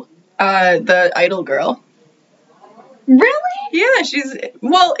 Two. The idol girl. Really? Yeah,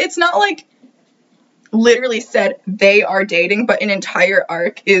 well, it's not like literally said they are dating, but an entire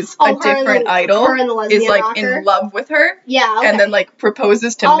arc is a different idol her and the lesbian is like rocker. in love with her Yeah. Okay. and then like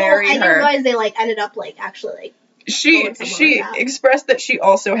proposes to marry I didn't her. realize they like ended up like actually like She going somewhere with that. expressed that she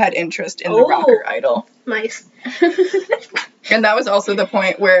also had interest in the rocker idol. nice. And that was also the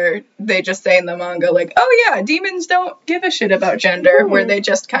point where they just say in the manga, like, oh yeah, demons don't give a shit about gender, where they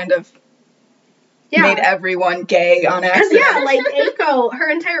just kind of made everyone gay on accident. Yeah, like Eiko, her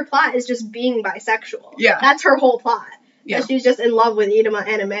entire plot is just being bisexual. Yeah. That's her whole plot. Yeah. And she's just in love with Iruma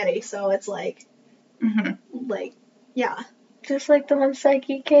and Ameri, so it's like, like, yeah. Just like the one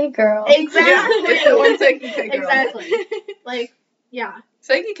Psyche K girl. Exactly. Yeah, it's the one Psyche K girl. Exactly. Like, yeah.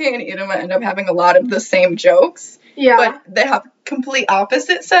 Psyche K and Iruma end up having a lot of the same jokes, Yeah. but they have complete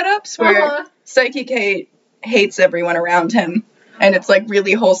opposite setups where Psyche K hates everyone around him, and it's like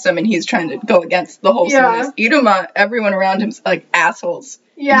really wholesome, and he's trying to go against the wholesomeness. Iruma, everyone around him's like assholes.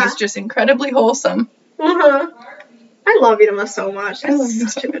 Yeah. And he's just incredibly wholesome. I love Iruma so much. I love It's him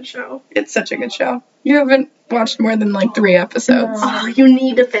such a good show. It's such a good show. You haven't watched more than like 3 episodes. No. Oh, you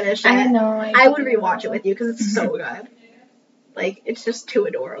need to finish it. I know. I would rewatch it with you because it's so good. Like, it's just too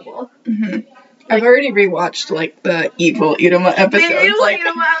adorable. I've already rewatched like the evil Iruma episodes. The evil like,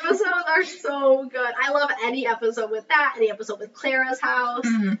 Iruma episodes are so good. I love any episode with that, any episode with Clara's house,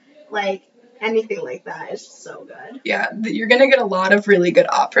 like anything like that. It's just so good. yeah, you're gonna get a lot of really good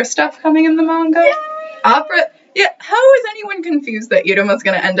opera stuff coming in the manga. Yay! Opera. Yeah, how is anyone confused that Iruma's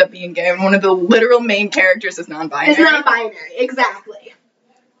gonna end up being gay and one of the literal main characters is non-binary? It's not binary, exactly.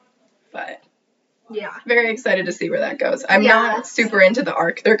 But Yeah. very excited to see where that goes. I'm Yeah. not super into the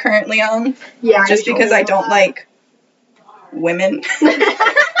arc they're currently on, Yeah. just because I don't like women.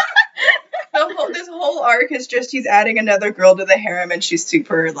 This whole arc is just he's adding another girl to the harem and she's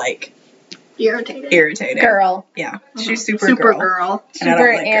super like irritating. Girl. Yeah, she's super Super girl. girl. And I don't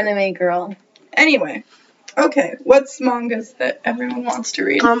Super like her. anime girl. Anyway, okay, what's mangas that everyone wants to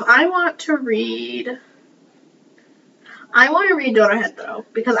read? I want to read Dorohedoro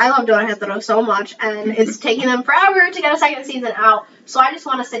because I love Dorohedoro so much, and it's taking them forever to get a second season out. So I just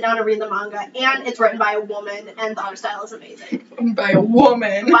want to sit down and read the manga, and it's written by a woman, and the art style is amazing. By a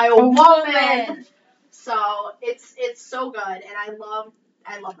woman. By a woman. So it's so good, and I love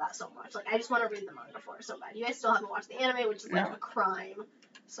that so much. Like, I just want to read the manga for it so bad. You guys still haven't watched the anime, which is like a crime.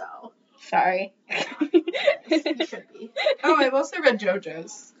 So Sorry. you should be. Oh, I've also read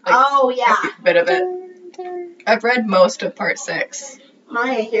JoJo's. Like, Oh yeah. a bit of it. I've read most of part 6.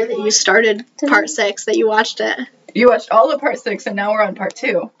 Maya, I hear that you started part 6, that you watched it. You watched all of part 6, and now we're on part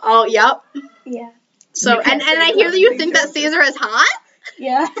 2. Oh, yep. Yeah. So, You and can't say I you hear that you haven't think seen that Caesar is hot?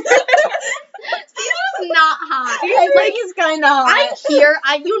 Yeah. Caesar's not hot. I think he's kind of hot.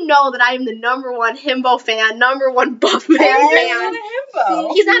 You know that I am the number one himbo fan, number one buff man He's fan. not a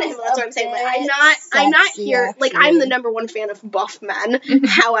himbo. He's not a himbo, that's what I'm saying, but I'm not Sexy, here, like, actually. I'm the number one fan of buff men.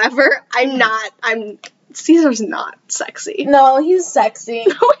 However, Caesar's not sexy. No, he's sexy.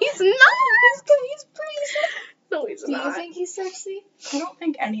 No, he's not. He's pretty sexy. No, he's Do you not. think he's sexy? I don't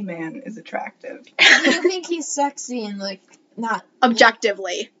think any man is attractive. Do you think he's sexy and like not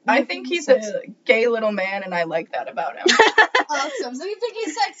Objectively. I think he's a gay little man, and I like that about him. awesome? So you think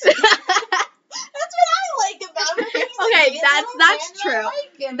he's sexy? That's what I like about him. He's a Okay, gay that's little man, true. and I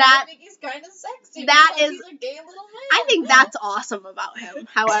like him. That- I think he's kind of sexy. that because is- he's a gay little man. I think that's awesome about him.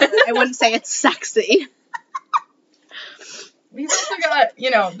 However, I wouldn't say it's sexy. He's also got,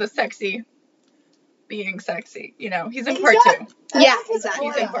 the sexy being sexy. You know, he's in He's part got- 2. Yeah, His exactly.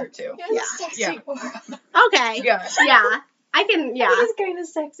 He's in aura. part 2. He has Yeah. a sexy Yeah. aura. Okay. Yeah. Yeah. I can, yeah. He's kind of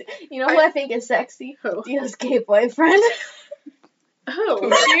sexy. You know who I think is sexy? Who? Dio's gay boyfriend. Who?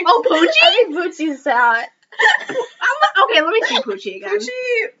 Poochie? Oh, Poochie? I think Bootsy's hot. Okay, let me see Poochie again.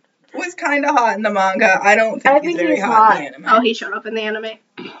 Poochie was kind of hot in the manga. I don't think I he's think very he's hot in the anime. Oh, he showed up in the anime.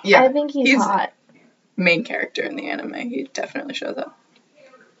 Yeah. I think he's hot. Main character in the anime. He definitely shows up.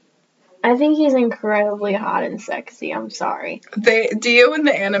 I think he's incredibly hot and sexy. I'm sorry. Dio in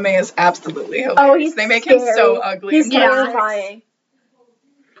the anime is absolutely hilarious. Oh, he's They make him scary. so ugly. He's and Yeah. terrifying.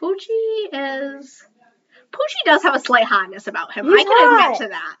 Poochie does have a slight hotness about him. He's I can hot. admit to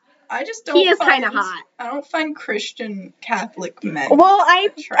that. I just don't. He is find- kinda hot. I don't find Christian Catholic men. Well, I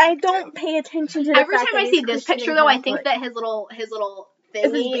attractive. don't pay attention to the Every fact time that I he's see this Christian picture, and though, I Catholic. think that his little Is his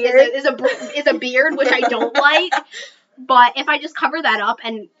thingy beard? is a beard, which I don't like. But if I just cover that up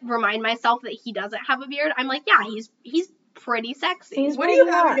and remind myself that he doesn't have a beard, I'm like, yeah, he's pretty sexy. He's What do you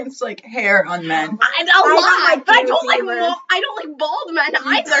pretty have hot. against like hair on men? I don't like but I beards don't like either. I don't like bald men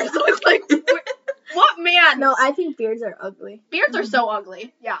either. So it's like, what man? No, I think beards are ugly. Beards are so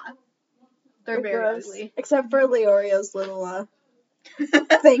ugly. Yeah, they're very gross. ugly. Except for Leorio's little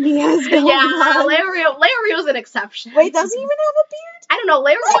thing he has going Yeah, on. Leorio's an exception. Wait, does he even have a beard? I don't know.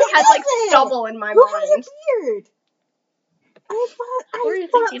 Leorio he has like doesn't. stubble in my Who has mind. a beard? Where do I you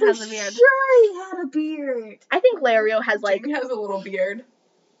thought think he for has a beard? sure he had a beard. I think Leorio has like Jing has a little beard.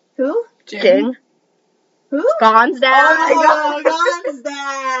 Who? Jing. Who? Gon's dad. Oh, Gon's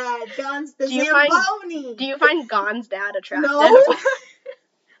dad. Gon's the Do you find- Zamboni. Do you find Gon's dad attractive? No.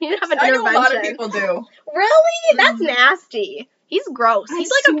 You didn't have an I know a lot of intervention. people do. Really? That's nasty. He's gross. I He's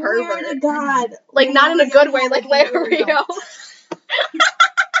like a swear pervert. to God. Like not in a good way, Leorio like had a Leorio.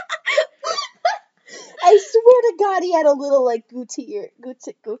 I swear to God, he had a little like goatee.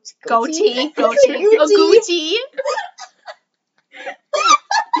 Goatee. Goatee. A Goatee. goatee. I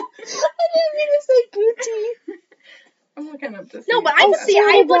didn't mean to say goatee. I'm looking up to see. No, but I I swear see. to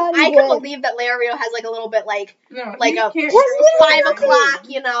I God, he can would. believe that Leorio has like a little bit like No, like he a can't Yes, grow 5 hair. o'clock,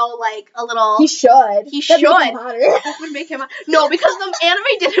 you know, like a little. He should. He That'd make should. him hotter. That would make him no, because the anime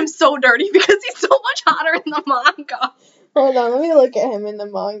did him so dirty because he's so much hotter in the manga. Hold on, let me look at him in the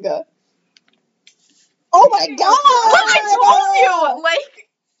manga. Oh my God! But I told you, like.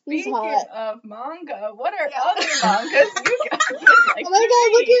 He's Speaking hot. of manga, what are other mangas you guys would like Oh my God!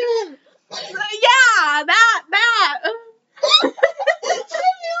 Look to at him. Yeah, that. Why does he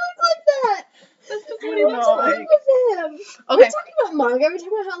look like that? That's just I what he don't looks know like. with him. We're Okay. talking about manga. We're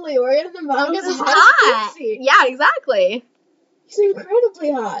talking about how Leorio in the manga He's is hot. sexy. Yeah, exactly. He's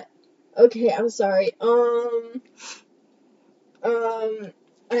incredibly hot. Okay, I'm sorry. I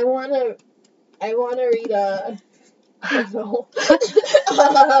wanna read a. I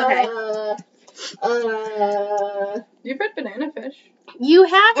don't know. You've read Banana Fish. You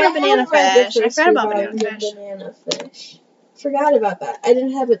have I read Banana have read the Fish. I first forgot about two Banana volumes of Fish. Banana Fish. Forgot about that. I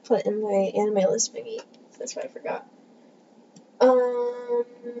didn't have it put in my anime list thingy. That's why I forgot.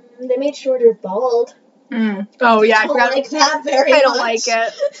 They made Shorter bald. Oh yeah, I don't forgot. like that very I don't much. like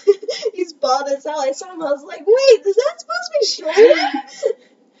it. He's bald as hell. I saw him. I was like, wait, is that supposed to be shorter?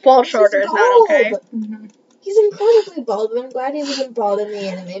 Bald shorter is not okay. Mm-hmm. He's incredibly bald, but I'm glad he wasn't bald in the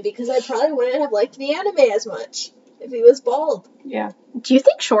anime because I probably wouldn't have liked the anime as much if he was bald. Yeah. Do you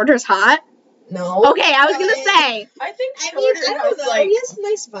think shorter's hot? No. Okay, I was gonna say. I think I mean, Shorter I don't has know. like He has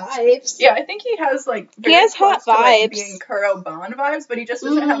nice vibes. yeah, I think he has like He has hot close to, like, vibes. being Kuro Bond vibes, but he just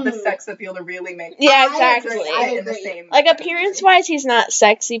doesn't have the sex appeal to really make Yeah, I exactly. agree. fit in the agree. same Like appearance wise, he's not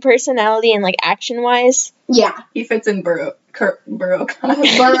sexy. Personality and like action wise, Yeah. He fits in Kuro Burrow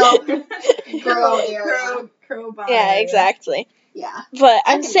area. Kuro Bond. yeah, area. exactly. Yeah. But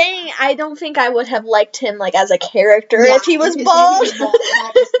I'm can- saying I don't think I would have liked him like as a character Yeah, if he was if bald. he was bald,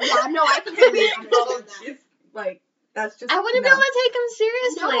 that just- yeah, no, I completely understand that. It's like that's just I wouldn't no. be able to take him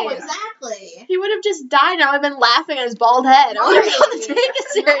seriously. No, exactly. He would have just died, and I would have been laughing at his bald head. I wouldn't be able to take it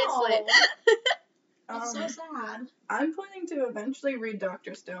seriously. It's so sad. I'm planning to eventually read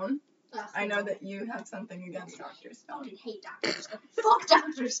Dr. Stone. Ugh, I know that you have something against Dr. I Stone. fucking hate Dr. Stone. Fuck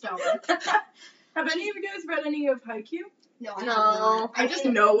Dr. Stone. Have any of you guys read any of Haikyuu? No, I No. have not. I just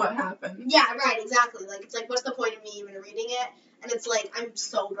know what happened. Yeah, right, exactly. Like, it's like, what's the point of me even reading it? And it's like, I'm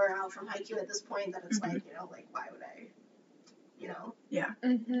so burnt out from Haikyuu at this point that it's Mhm. like, you know, like, why would I, you know?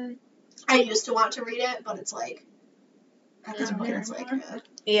 Mm-hmm. I used to want to read it, but it's like, at this point, it's like,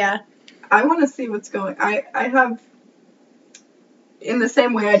 Yeah. I want to see what's going. I have. In the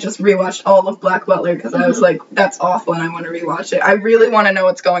same way, I just rewatched all of Black Butler because I was like, that's awful and I want to rewatch it. I really want to know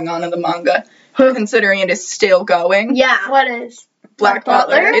what's going on in the manga, considering it is still going. Yeah. what is? Black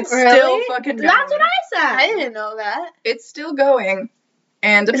Butler. Butler? It's Really? still fucking going. That's what I said. I didn't know that. It's still going.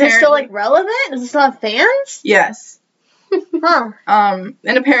 And Is apparently, it still, like, relevant? Does it still have fans? yes. Huh. And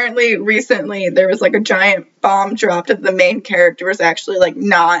apparently recently there was like a giant bomb dropped that the main character was actually like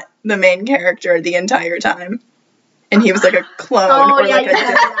not the main character the entire time. And he was like a clone or like a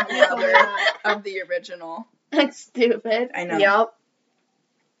different brother of the original. That's stupid. I know. Yep.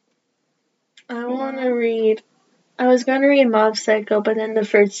 I want to read. I was going to read Mob Psycho, but then the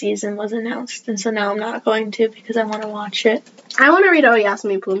first season was announced, and so now I'm not going to because I want to watch it. I want to read Oh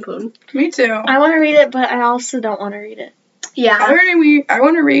Yasumi Poon Poon. Me too. I want to read it, but I also don't want to read it. Yeah. I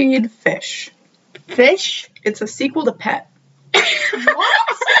want to read Fish. Fish? It's a sequel to Pet. What?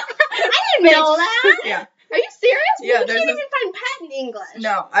 I didn't know that. Yeah. Are you serious? Yeah, You there's can't a- even find pet in English.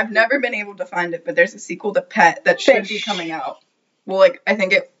 No, I've never been able to find it, but there's a sequel to Pet that should be Fish. coming out. Well, like I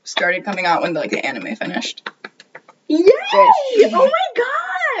think it started coming out when like the anime finished. Yay! Fish. Oh my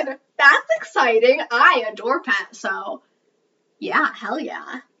god! That's exciting. I adore pet, so yeah, hell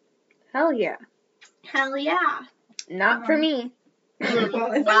yeah. Hell yeah. Hell yeah. Not for me. Well, I think Well,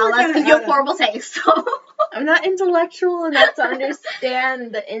 we're that's gonna because you have add horrible taste, so. I'm not intellectual enough to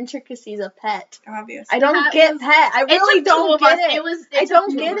understand the intricacies of Pet. obvious. I don't Pet get was- Pet. I really It took two don't of us. get it. I It took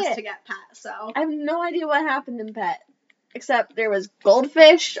don't two get of us it. to get pet, so. I have no idea what happened in Pet. Except there was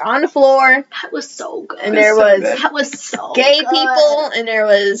goldfish on the floor, Pet was so good. and there so was good. Pet was so gay good. people, and there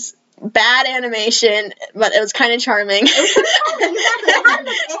was bad animation, but it was kind of charming. It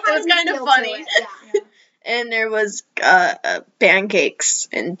was kind of funny. Yeah. And there was pancakes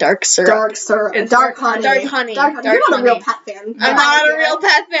and dark syrup. Dark syrup. It's Dark dark honey. Dark honey. Dark honey. Dark You're not a real honey. pet fan. I'm not a real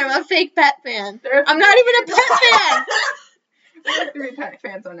Pet fan. I'm a fake Pet fan. I'm not even a Pet fan. There's like 3 Pet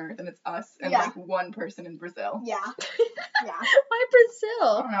fans on Earth, and it's us and Yeah. like 1 person in Brazil. Yeah. Yeah. Why I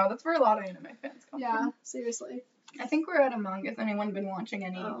Brazil? don't know. That's where a lot of anime fans come Yeah. from. Seriously. I think we're at a manga. Has anyone been watching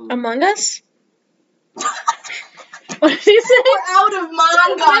any? Among Us? What did you say? We're out of manga.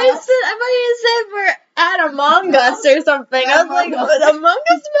 I thought you said we're at Among Us or something. I was like, Among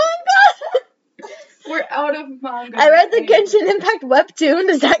Us manga? We're out of manga. I read the Genshin Impact webtoon.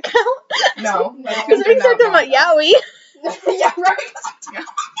 Does that count? No. Because we started talking about Yaoi. Yeah, right.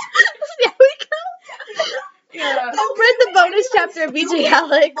 Does Yaoi count? Yeah. I read the bonus chapter of BJ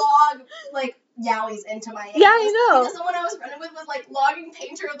Alex. Log like yaois into my Yeah, I know. Because someone I was friended with was like logging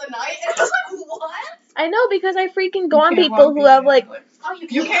Painter of the Night, and I was like, what? I know because I freaking go on You can't people log who have BJ like. Alex. Oh, you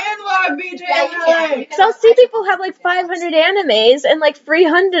You can log BJ Yeah, you can. Alex. So I'll see people have like 500 animes and like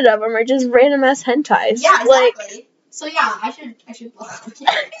 300 of them are just random ass hentais. Yeah, Like, exactly. So yeah, I should log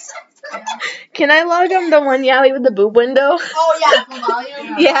yaois. can I log on the one Yaoi with the boob window? Oh yeah, the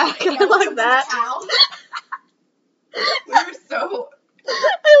volume. Yeah, can I with log the that? cow. We were so I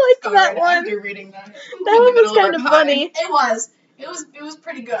liked that scarred one. after reading that. That one was kind of funny. It was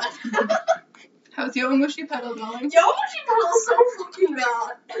pretty good. How's Yomushi Pedal going? Yomushi Pedal is so fucking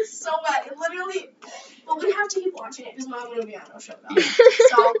bad. It's so bad. It literally, but we have to keep watching it because Mama Nobiano showed up.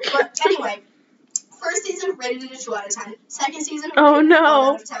 So, but anyway, first season rated it a 2 out of 10. Second season, Oh rated it a 1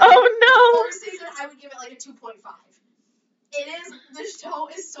 no. out of 10. Oh Third season, I would give it like a 2.5. The show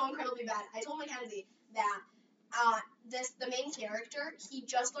is so incredibly bad. I told Mackenzie that the main character, he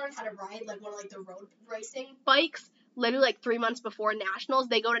just learned how to ride like one of like the road racing bikes. Literally like 3 months before nationals,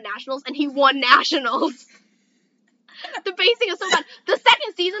 they go to nationals, and he won nationals. The pacing is so bad. The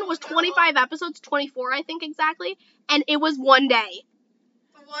second season was 25 episodes, 24 I think exactly, and it was 1 day.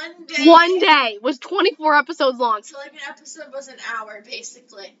 One day was 24 episodes long. So like an episode was an hour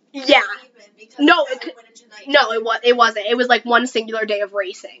basically. Yeah. Because No, it wasn't. It was like one singular day of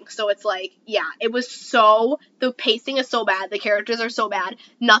racing. So it's like, yeah, it was the pacing is so bad. The characters are so bad.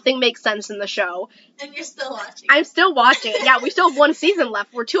 Nothing makes sense in the show. And you're still watching. I'm still watching it. Yeah, we still have 1 season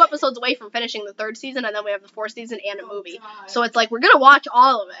left. We're 2 episodes away from finishing the 3rd season, and then we have the 4th season and a movie. God. So it's like, we're going to watch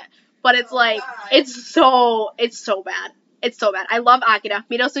all of it. But it's like, God. it's so bad. It's so bad. I love Akira.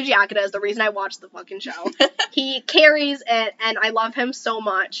 Mitsuji Akira is the reason I watched the fucking show. He carries it, and I love him so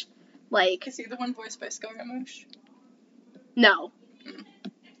much. Like, Is he the one voiced by Scaramouche? no.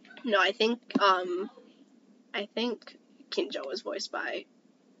 No, I think Kinjo was voiced by,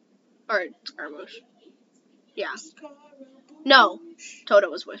 or Scaramouche. Yeah. No, Toto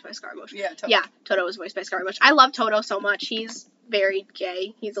was voiced by Scaramouche. Yeah, totally. Yeah, Toto was voiced by Scaramouche. I love Toto so much. He's very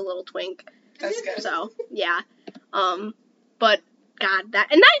gay. He's a little twink. That's good. So, yeah. But, God,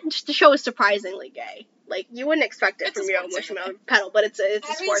 the show is surprisingly gay. Like, you wouldn't expect it It's a from your sports Mushimo Pedal, but it's a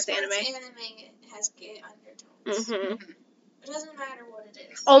Every sports anime. anime has gay undertones. Mm-hmm. It doesn't matter what it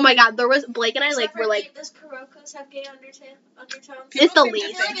is. Oh my god, there was Blake and I were like, does Kuroko's have gay undertones? It's the People least.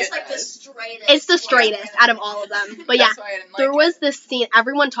 seem I to feel like think it's like it the does. straightest. It's the straightest out of all of them. But yeah, That's why I didn't like there it. was this scene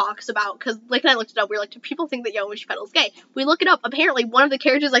everyone talks about, because Blake and I looked it up. We were like, do people think that Yomushi Pedal's gay? We look it up. Apparently, one of the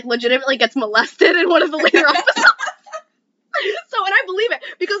characters like legitimately gets molested in one of the later episodes. So, and I believe it,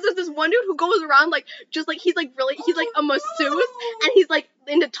 because there's this one dude who goes around like, just like, he's like a masseuse, and he's like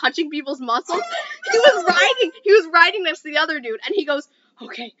into touching people's muscles. He was riding next to the other dude, and he goes,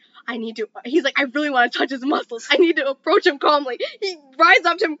 okay, he's like, I really want to touch his muscles. I need to approach him calmly. He rides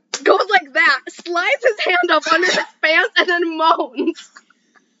up to him, goes like that, slides his hand up under his pants, and then moans.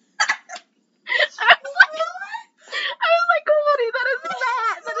 I was like, Cody, that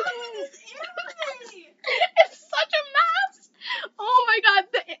is it's such a mess. Oh my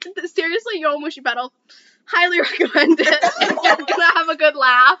god, seriously, Yomushi Pedal, highly recommend it if you're gonna have a good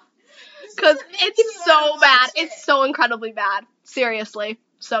laugh, because it's so bad. It's so incredibly bad. Seriously.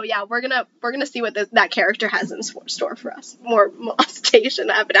 So yeah, we're gonna see what that character has in store for us. More molestation,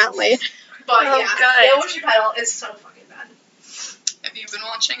 evidently. But Oh, yeah, Yomushi Pedal is so fucking bad. Have you been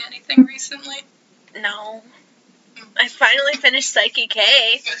watching anything recently? No. I finally finished Psyche K.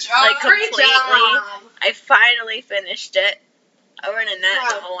 Good job. Like, Great completely. job. I finally finished it. Other than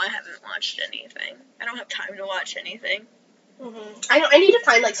that, Wow. no, I haven't watched anything. I don't have time to watch anything. Mm-hmm. I need to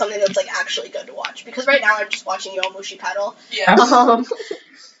find like something that's like actually good to watch, because right now I'm just watching Yomushi Pedal. Yeah.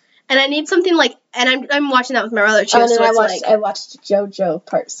 And I need something like, and I'm watching that with my brother too. Oh, and then so I watched JoJo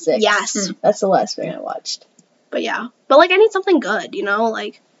Part 6. Yes. That's the last thing I watched. But yeah, but like I need something good, you know,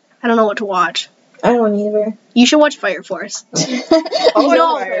 like I don't know what to watch. I don't either. You should watch Fire Force. Oh,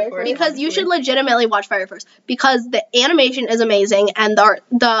 No, Fire Force, because you obviously. should legitimately watch Fire Force, because the animation is amazing, and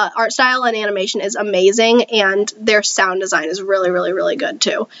the art style and animation is amazing, and their sound design is really, really, really good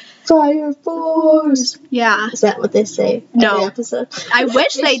too. Fire Force! Yeah. Is that what they say? No. Every episode? I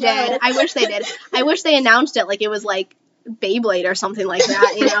wish they should. did. I wish they announced it like it was like Beyblade or something like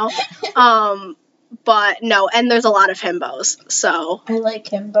that, you know? But no, and there's a lot of himbos, so I like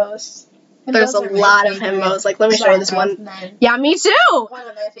himbos. there's a lot of himbos. Like, let me show you this one. Yeah, me too! One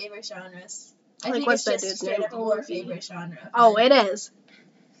of my favorite genres. I Like, think what's it's that just dude's straight name? up your favorite genre. Oh, it is.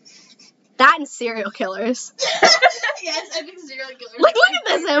 That and serial killers. Yes, I think serial killers. Like, look at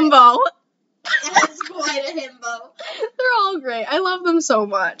this himbo. That's quite a himbo. They're all great. I love them so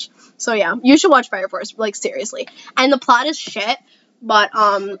much. So yeah, you should watch Fire Force, like seriously. And the plot is shit, but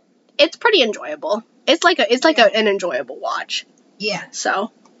it's pretty enjoyable. It's like an enjoyable watch. Yeah.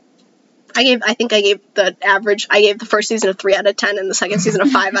 So I think I gave the first season a 3 out of 10 and the second season a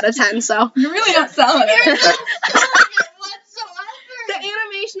 5 out of 10. So You're really not selling it. the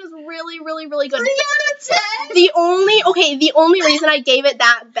animation is really, really, really good. 3 out of 10? The only reason I gave it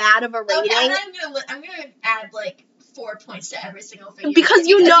that bad of a rating, Okay, I'm gonna add like 4 points to every single thing. because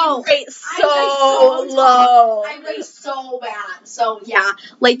you know, rate so low. I rate so bad. So Yeah,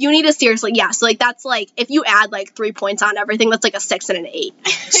 like you need to seriously, yeah. So like that's like if you add like 3 points on everything, that's like a 6 and an 8.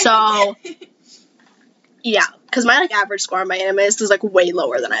 So yeah, because my like average score on my animes is like way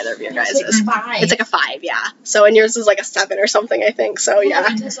lower than either of your guys' It's is. like 5. It's like a 5, yeah. So and yours is like a 7 or something, I think. So yeah,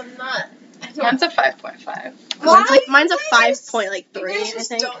 Because I'm not. Mine's a 5.5. mine's a 5.3, You guys I just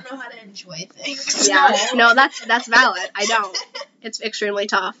think. don't know how to enjoy things. Yeah, no, that's valid. I don't. It's extremely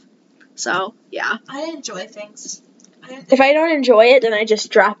tough. So yeah. I enjoy things. If I don't enjoy it, then I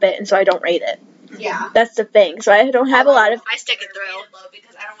just drop it, and so I don't rate it. Yeah. That's the thing. So I don't have a lot of... I stick it through. Low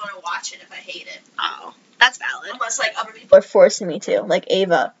because I don't want to watch it if I hate it. Oh, that's valid. Unless like other people. People are forcing me to, like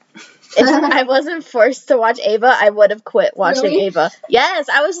Ava. If I wasn't forced to watch Ava, I would have quit watching Really? Ava. Yes,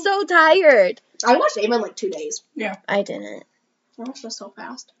 I was so tired. I watched Ava in like 2 days. I didn't. I watched it so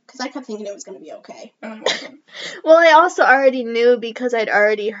fast because I kept thinking it was gonna be okay. Well, I also already knew because I'd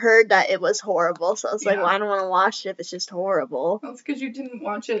already heard that it was horrible. So I was like, Yeah. well, I don't want to watch it if it's just horrible. Well, it's because you didn't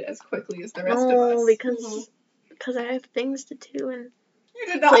watch it as quickly as the rest of No, us. because I have things to do and You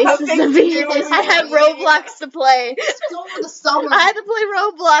did not have places things to to be. do. I have Roblox to play. This was over the summer. I had to play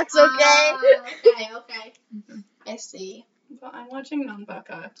Roblox, okay? Okay. I see. But I'm watching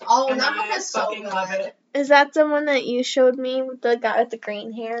Nanbaka. Oh, And that I book is so fucking love good. it. Is that the one that you showed me with the guy with the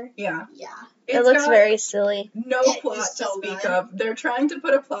green hair? Yeah. Yeah. It It's looks got very silly. no It plot is to so speak good. of. They're trying to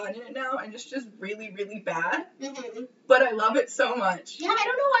put a plot in it now, and it's just really, really bad. Mm-hmm. But I love it so much. Yeah, I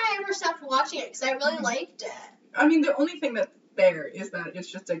don't know why I ever stopped watching it because I really liked it. I mean, the only thing that's there is that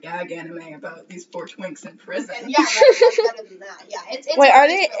it's just a gag anime about these 4 twinks in prison. And yeah, that's better than that. Yeah, it's Wait, are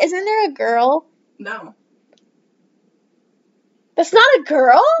it's they? really Isn't there a girl? No. That's not a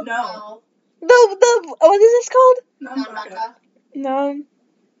girl. No. The what is this called? Nanbaka. Nanbaka. No,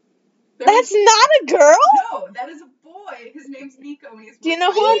 There's- that's not a girl. No, that is a boy. boy. His name's Nico, and he's. Do you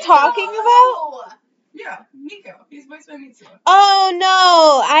know who I'm voiced by talking about? Oh. Yeah, Nico. He's voiced by Mitsuo. Oh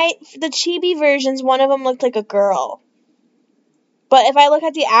no! The chibi versions, one of them looked like a girl. But if I look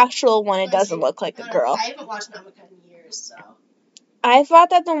at the actual one, it doesn't look like a girl. I haven't watched Namika in years, so. I thought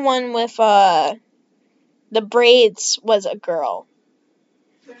that the one with the braids was a girl.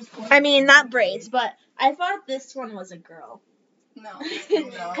 I mean, not braids, but I thought this one was a girl. No.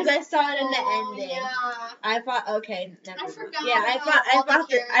 Because I saw it in the ending. Yeah. I thought, okay, never I mind. forgot. Yeah,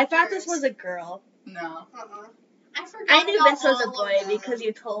 I thought this was a girl. No. I forgot. I knew about this was a all of boy them. because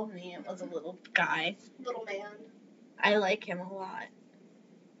you told me it was a little guy. Little man. I like him a lot.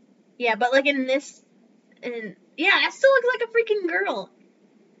 Yeah, but like in this, yeah, it still looks like a freaking girl.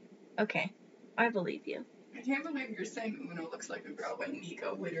 Okay, I believe you. I can't believe you're saying Uno looks like a girl when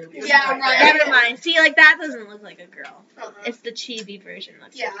Nico literally is Yeah, right right. there. Never mind. See, like that doesn't look like a girl. It's the chibi version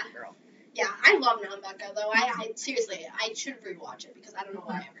that looks like a girl. Yeah, I love Namika though. I seriously, I should rewatch it because I don't know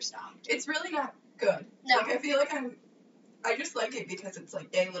why I ever stopped. It's really not good. No. Like, I feel like I just like it because it's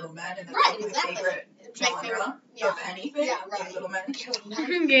like gay little men, and that's Right, like my exactly. favorite It's my genre favorite- of anything. Yeah, right. Gay little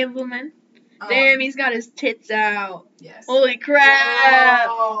men. Gay little man. Damn, he's got his tits out. Yes. Holy crap.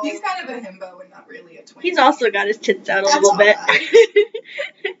 Wow. He's kind of a himbo and not really a twin. He's also got his tits out a That's little bit. alright.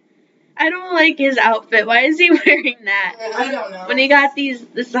 I don't like his outfit. Why is he wearing that? I don't know. When he got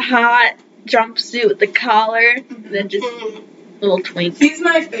this hot jumpsuit with the collar, and then just little twink. He's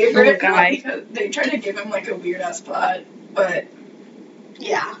my favorite Little guy. because they try to give him like a weird ass plot, but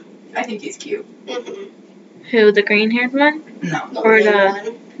Yeah. I think he's cute. Who, the green haired one? No. Or main the-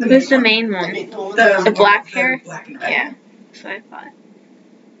 one. Who's the main one? The one with The black ones that hair? are Black and red. Yeah, that's what I thought.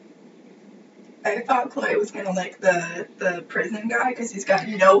 I thought Chloe was gonna like the prison guy because he's got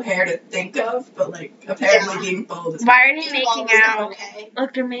no hair to think of, but like apparently being bald is. Why are they He's making always not out? okay.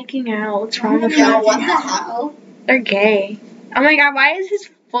 Look, they're making out. What's wrong with Yeah, Yo, them? what the hell? They're gay. Oh my god, why is his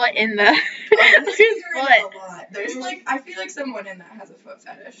foot in the... This his is foot? a lot. There's like I feel like someone in that has a foot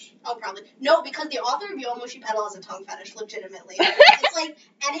fetish. Oh, probably. No, because the author of Yomoshi Pedal has a tongue fetish, legitimately. It's like,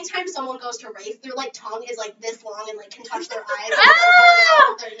 anytime someone goes to race, their, like, tongue is, like, this long and, like, can touch their eyes. And,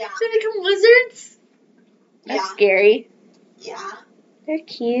 Ah! like, yeah. They become lizards? That's Yeah. scary. Yeah. They're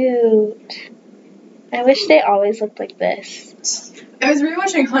cute. I wish they always looked like this. I was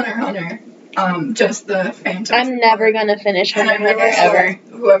rewatching Hunter x Hunter. Just the Phantom. I'm never gonna finish And Hunter I x Hunter realized ever.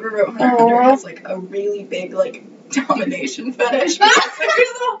 that whoever wrote Hunter x Hunter Aw. has like a really big like domination fetish. Because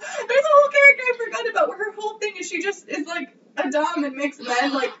there's a whole character I forgot about where her whole thing is she just is like a dom and makes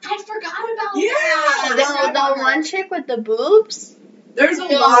men like. I forgot about Yeah. that. The one chick with the boobs? There's a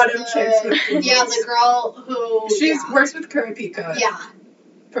lot of chicks with boobs. Yeah, the girl who... She's yeah. works with Kurapika. Yeah.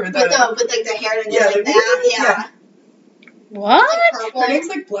 For the. With like, the hair that goes Yeah, like the- that. Yeah. What? Like, purple. Her name's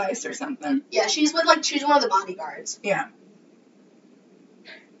like Blyce or something. Yeah, she's one of the bodyguards. Yeah.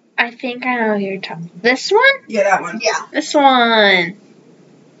 I think I know who you're talking. This one? Yeah, that one. Yeah. This one.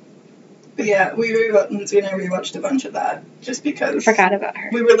 But yeah, Lindsay and I rewatched a bunch of that just because Forgot about her.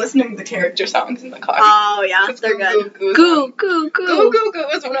 we were listening to the character songs in the car. Oh, yeah, they're good. Goo, goo, Goo goo. Goo Goo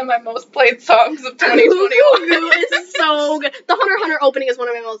is one of my most played songs of 2021. It's so good. The Hunter x Hunter opening is one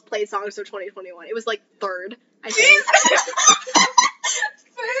of my most played songs of 2021. It was like third, I think.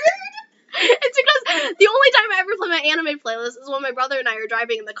 It's because the only time I ever play my anime playlist is when my brother and I are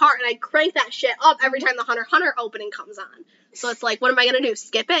driving in the car, and I crank that shit up every time the Hunter x Hunter opening comes on. So it's like, what am I gonna do?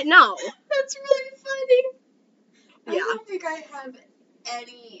 Skip it? No. That's really funny. Yeah. I don't think I have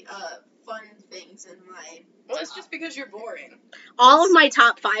any fun things in my. Well, it's just because you're boring. All of my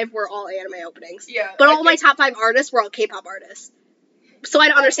top 5 were all anime openings. Yeah. But all my top 5 artists were all K-pop artists. So I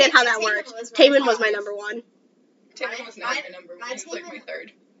don't understand how that Taemin worked. was my Taemin was top. my number 1. Taemin was not my- my number my one. He was like my Taemin-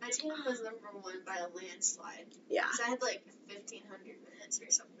 third. My team was number 1 by a landslide. Yeah. So I had like 1,500 minutes or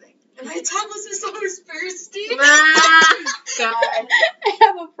something. And my top was the summer's first team. God. I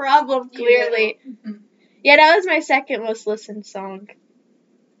have a problem, clearly. Yeah, that was my second most listened song.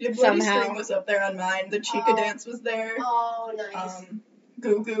 Your Bloody Somehow. String was up there on mine. The Chica Oh. Dance was there. Oh, nice.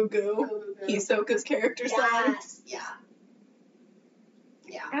 Goo Goo Goo. Hisoka's character song. Yes. Yeah.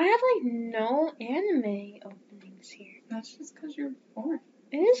 Yeah. I have like no anime openings here. That's just because you're boring.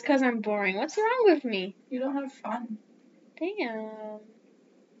 It is because I'm boring. What's wrong with me? You don't have fun. Damn.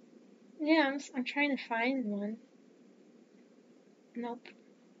 Yeah, I'm trying to find one. Nope.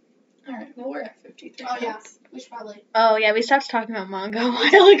 Alright, well, we're at 53 Oh, yeah. minutes. We should probably. Oh, yeah, we stopped talking about manga a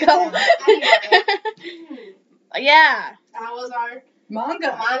while ago. Yeah. That was our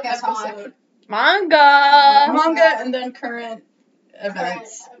Manga talk. Manga. Manga and then current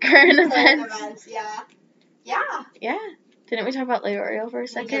events. Current events. Yeah. Yeah. Yeah. Didn't we talk about leorio for a We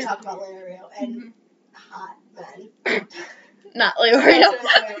second? did talk about Leorio, and hot men. Not Leorio.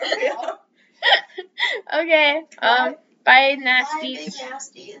 Leorio. Okay. Bye, Bye, nasties. big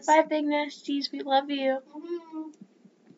nasties. Bye, big nasties. We love you. Mhm.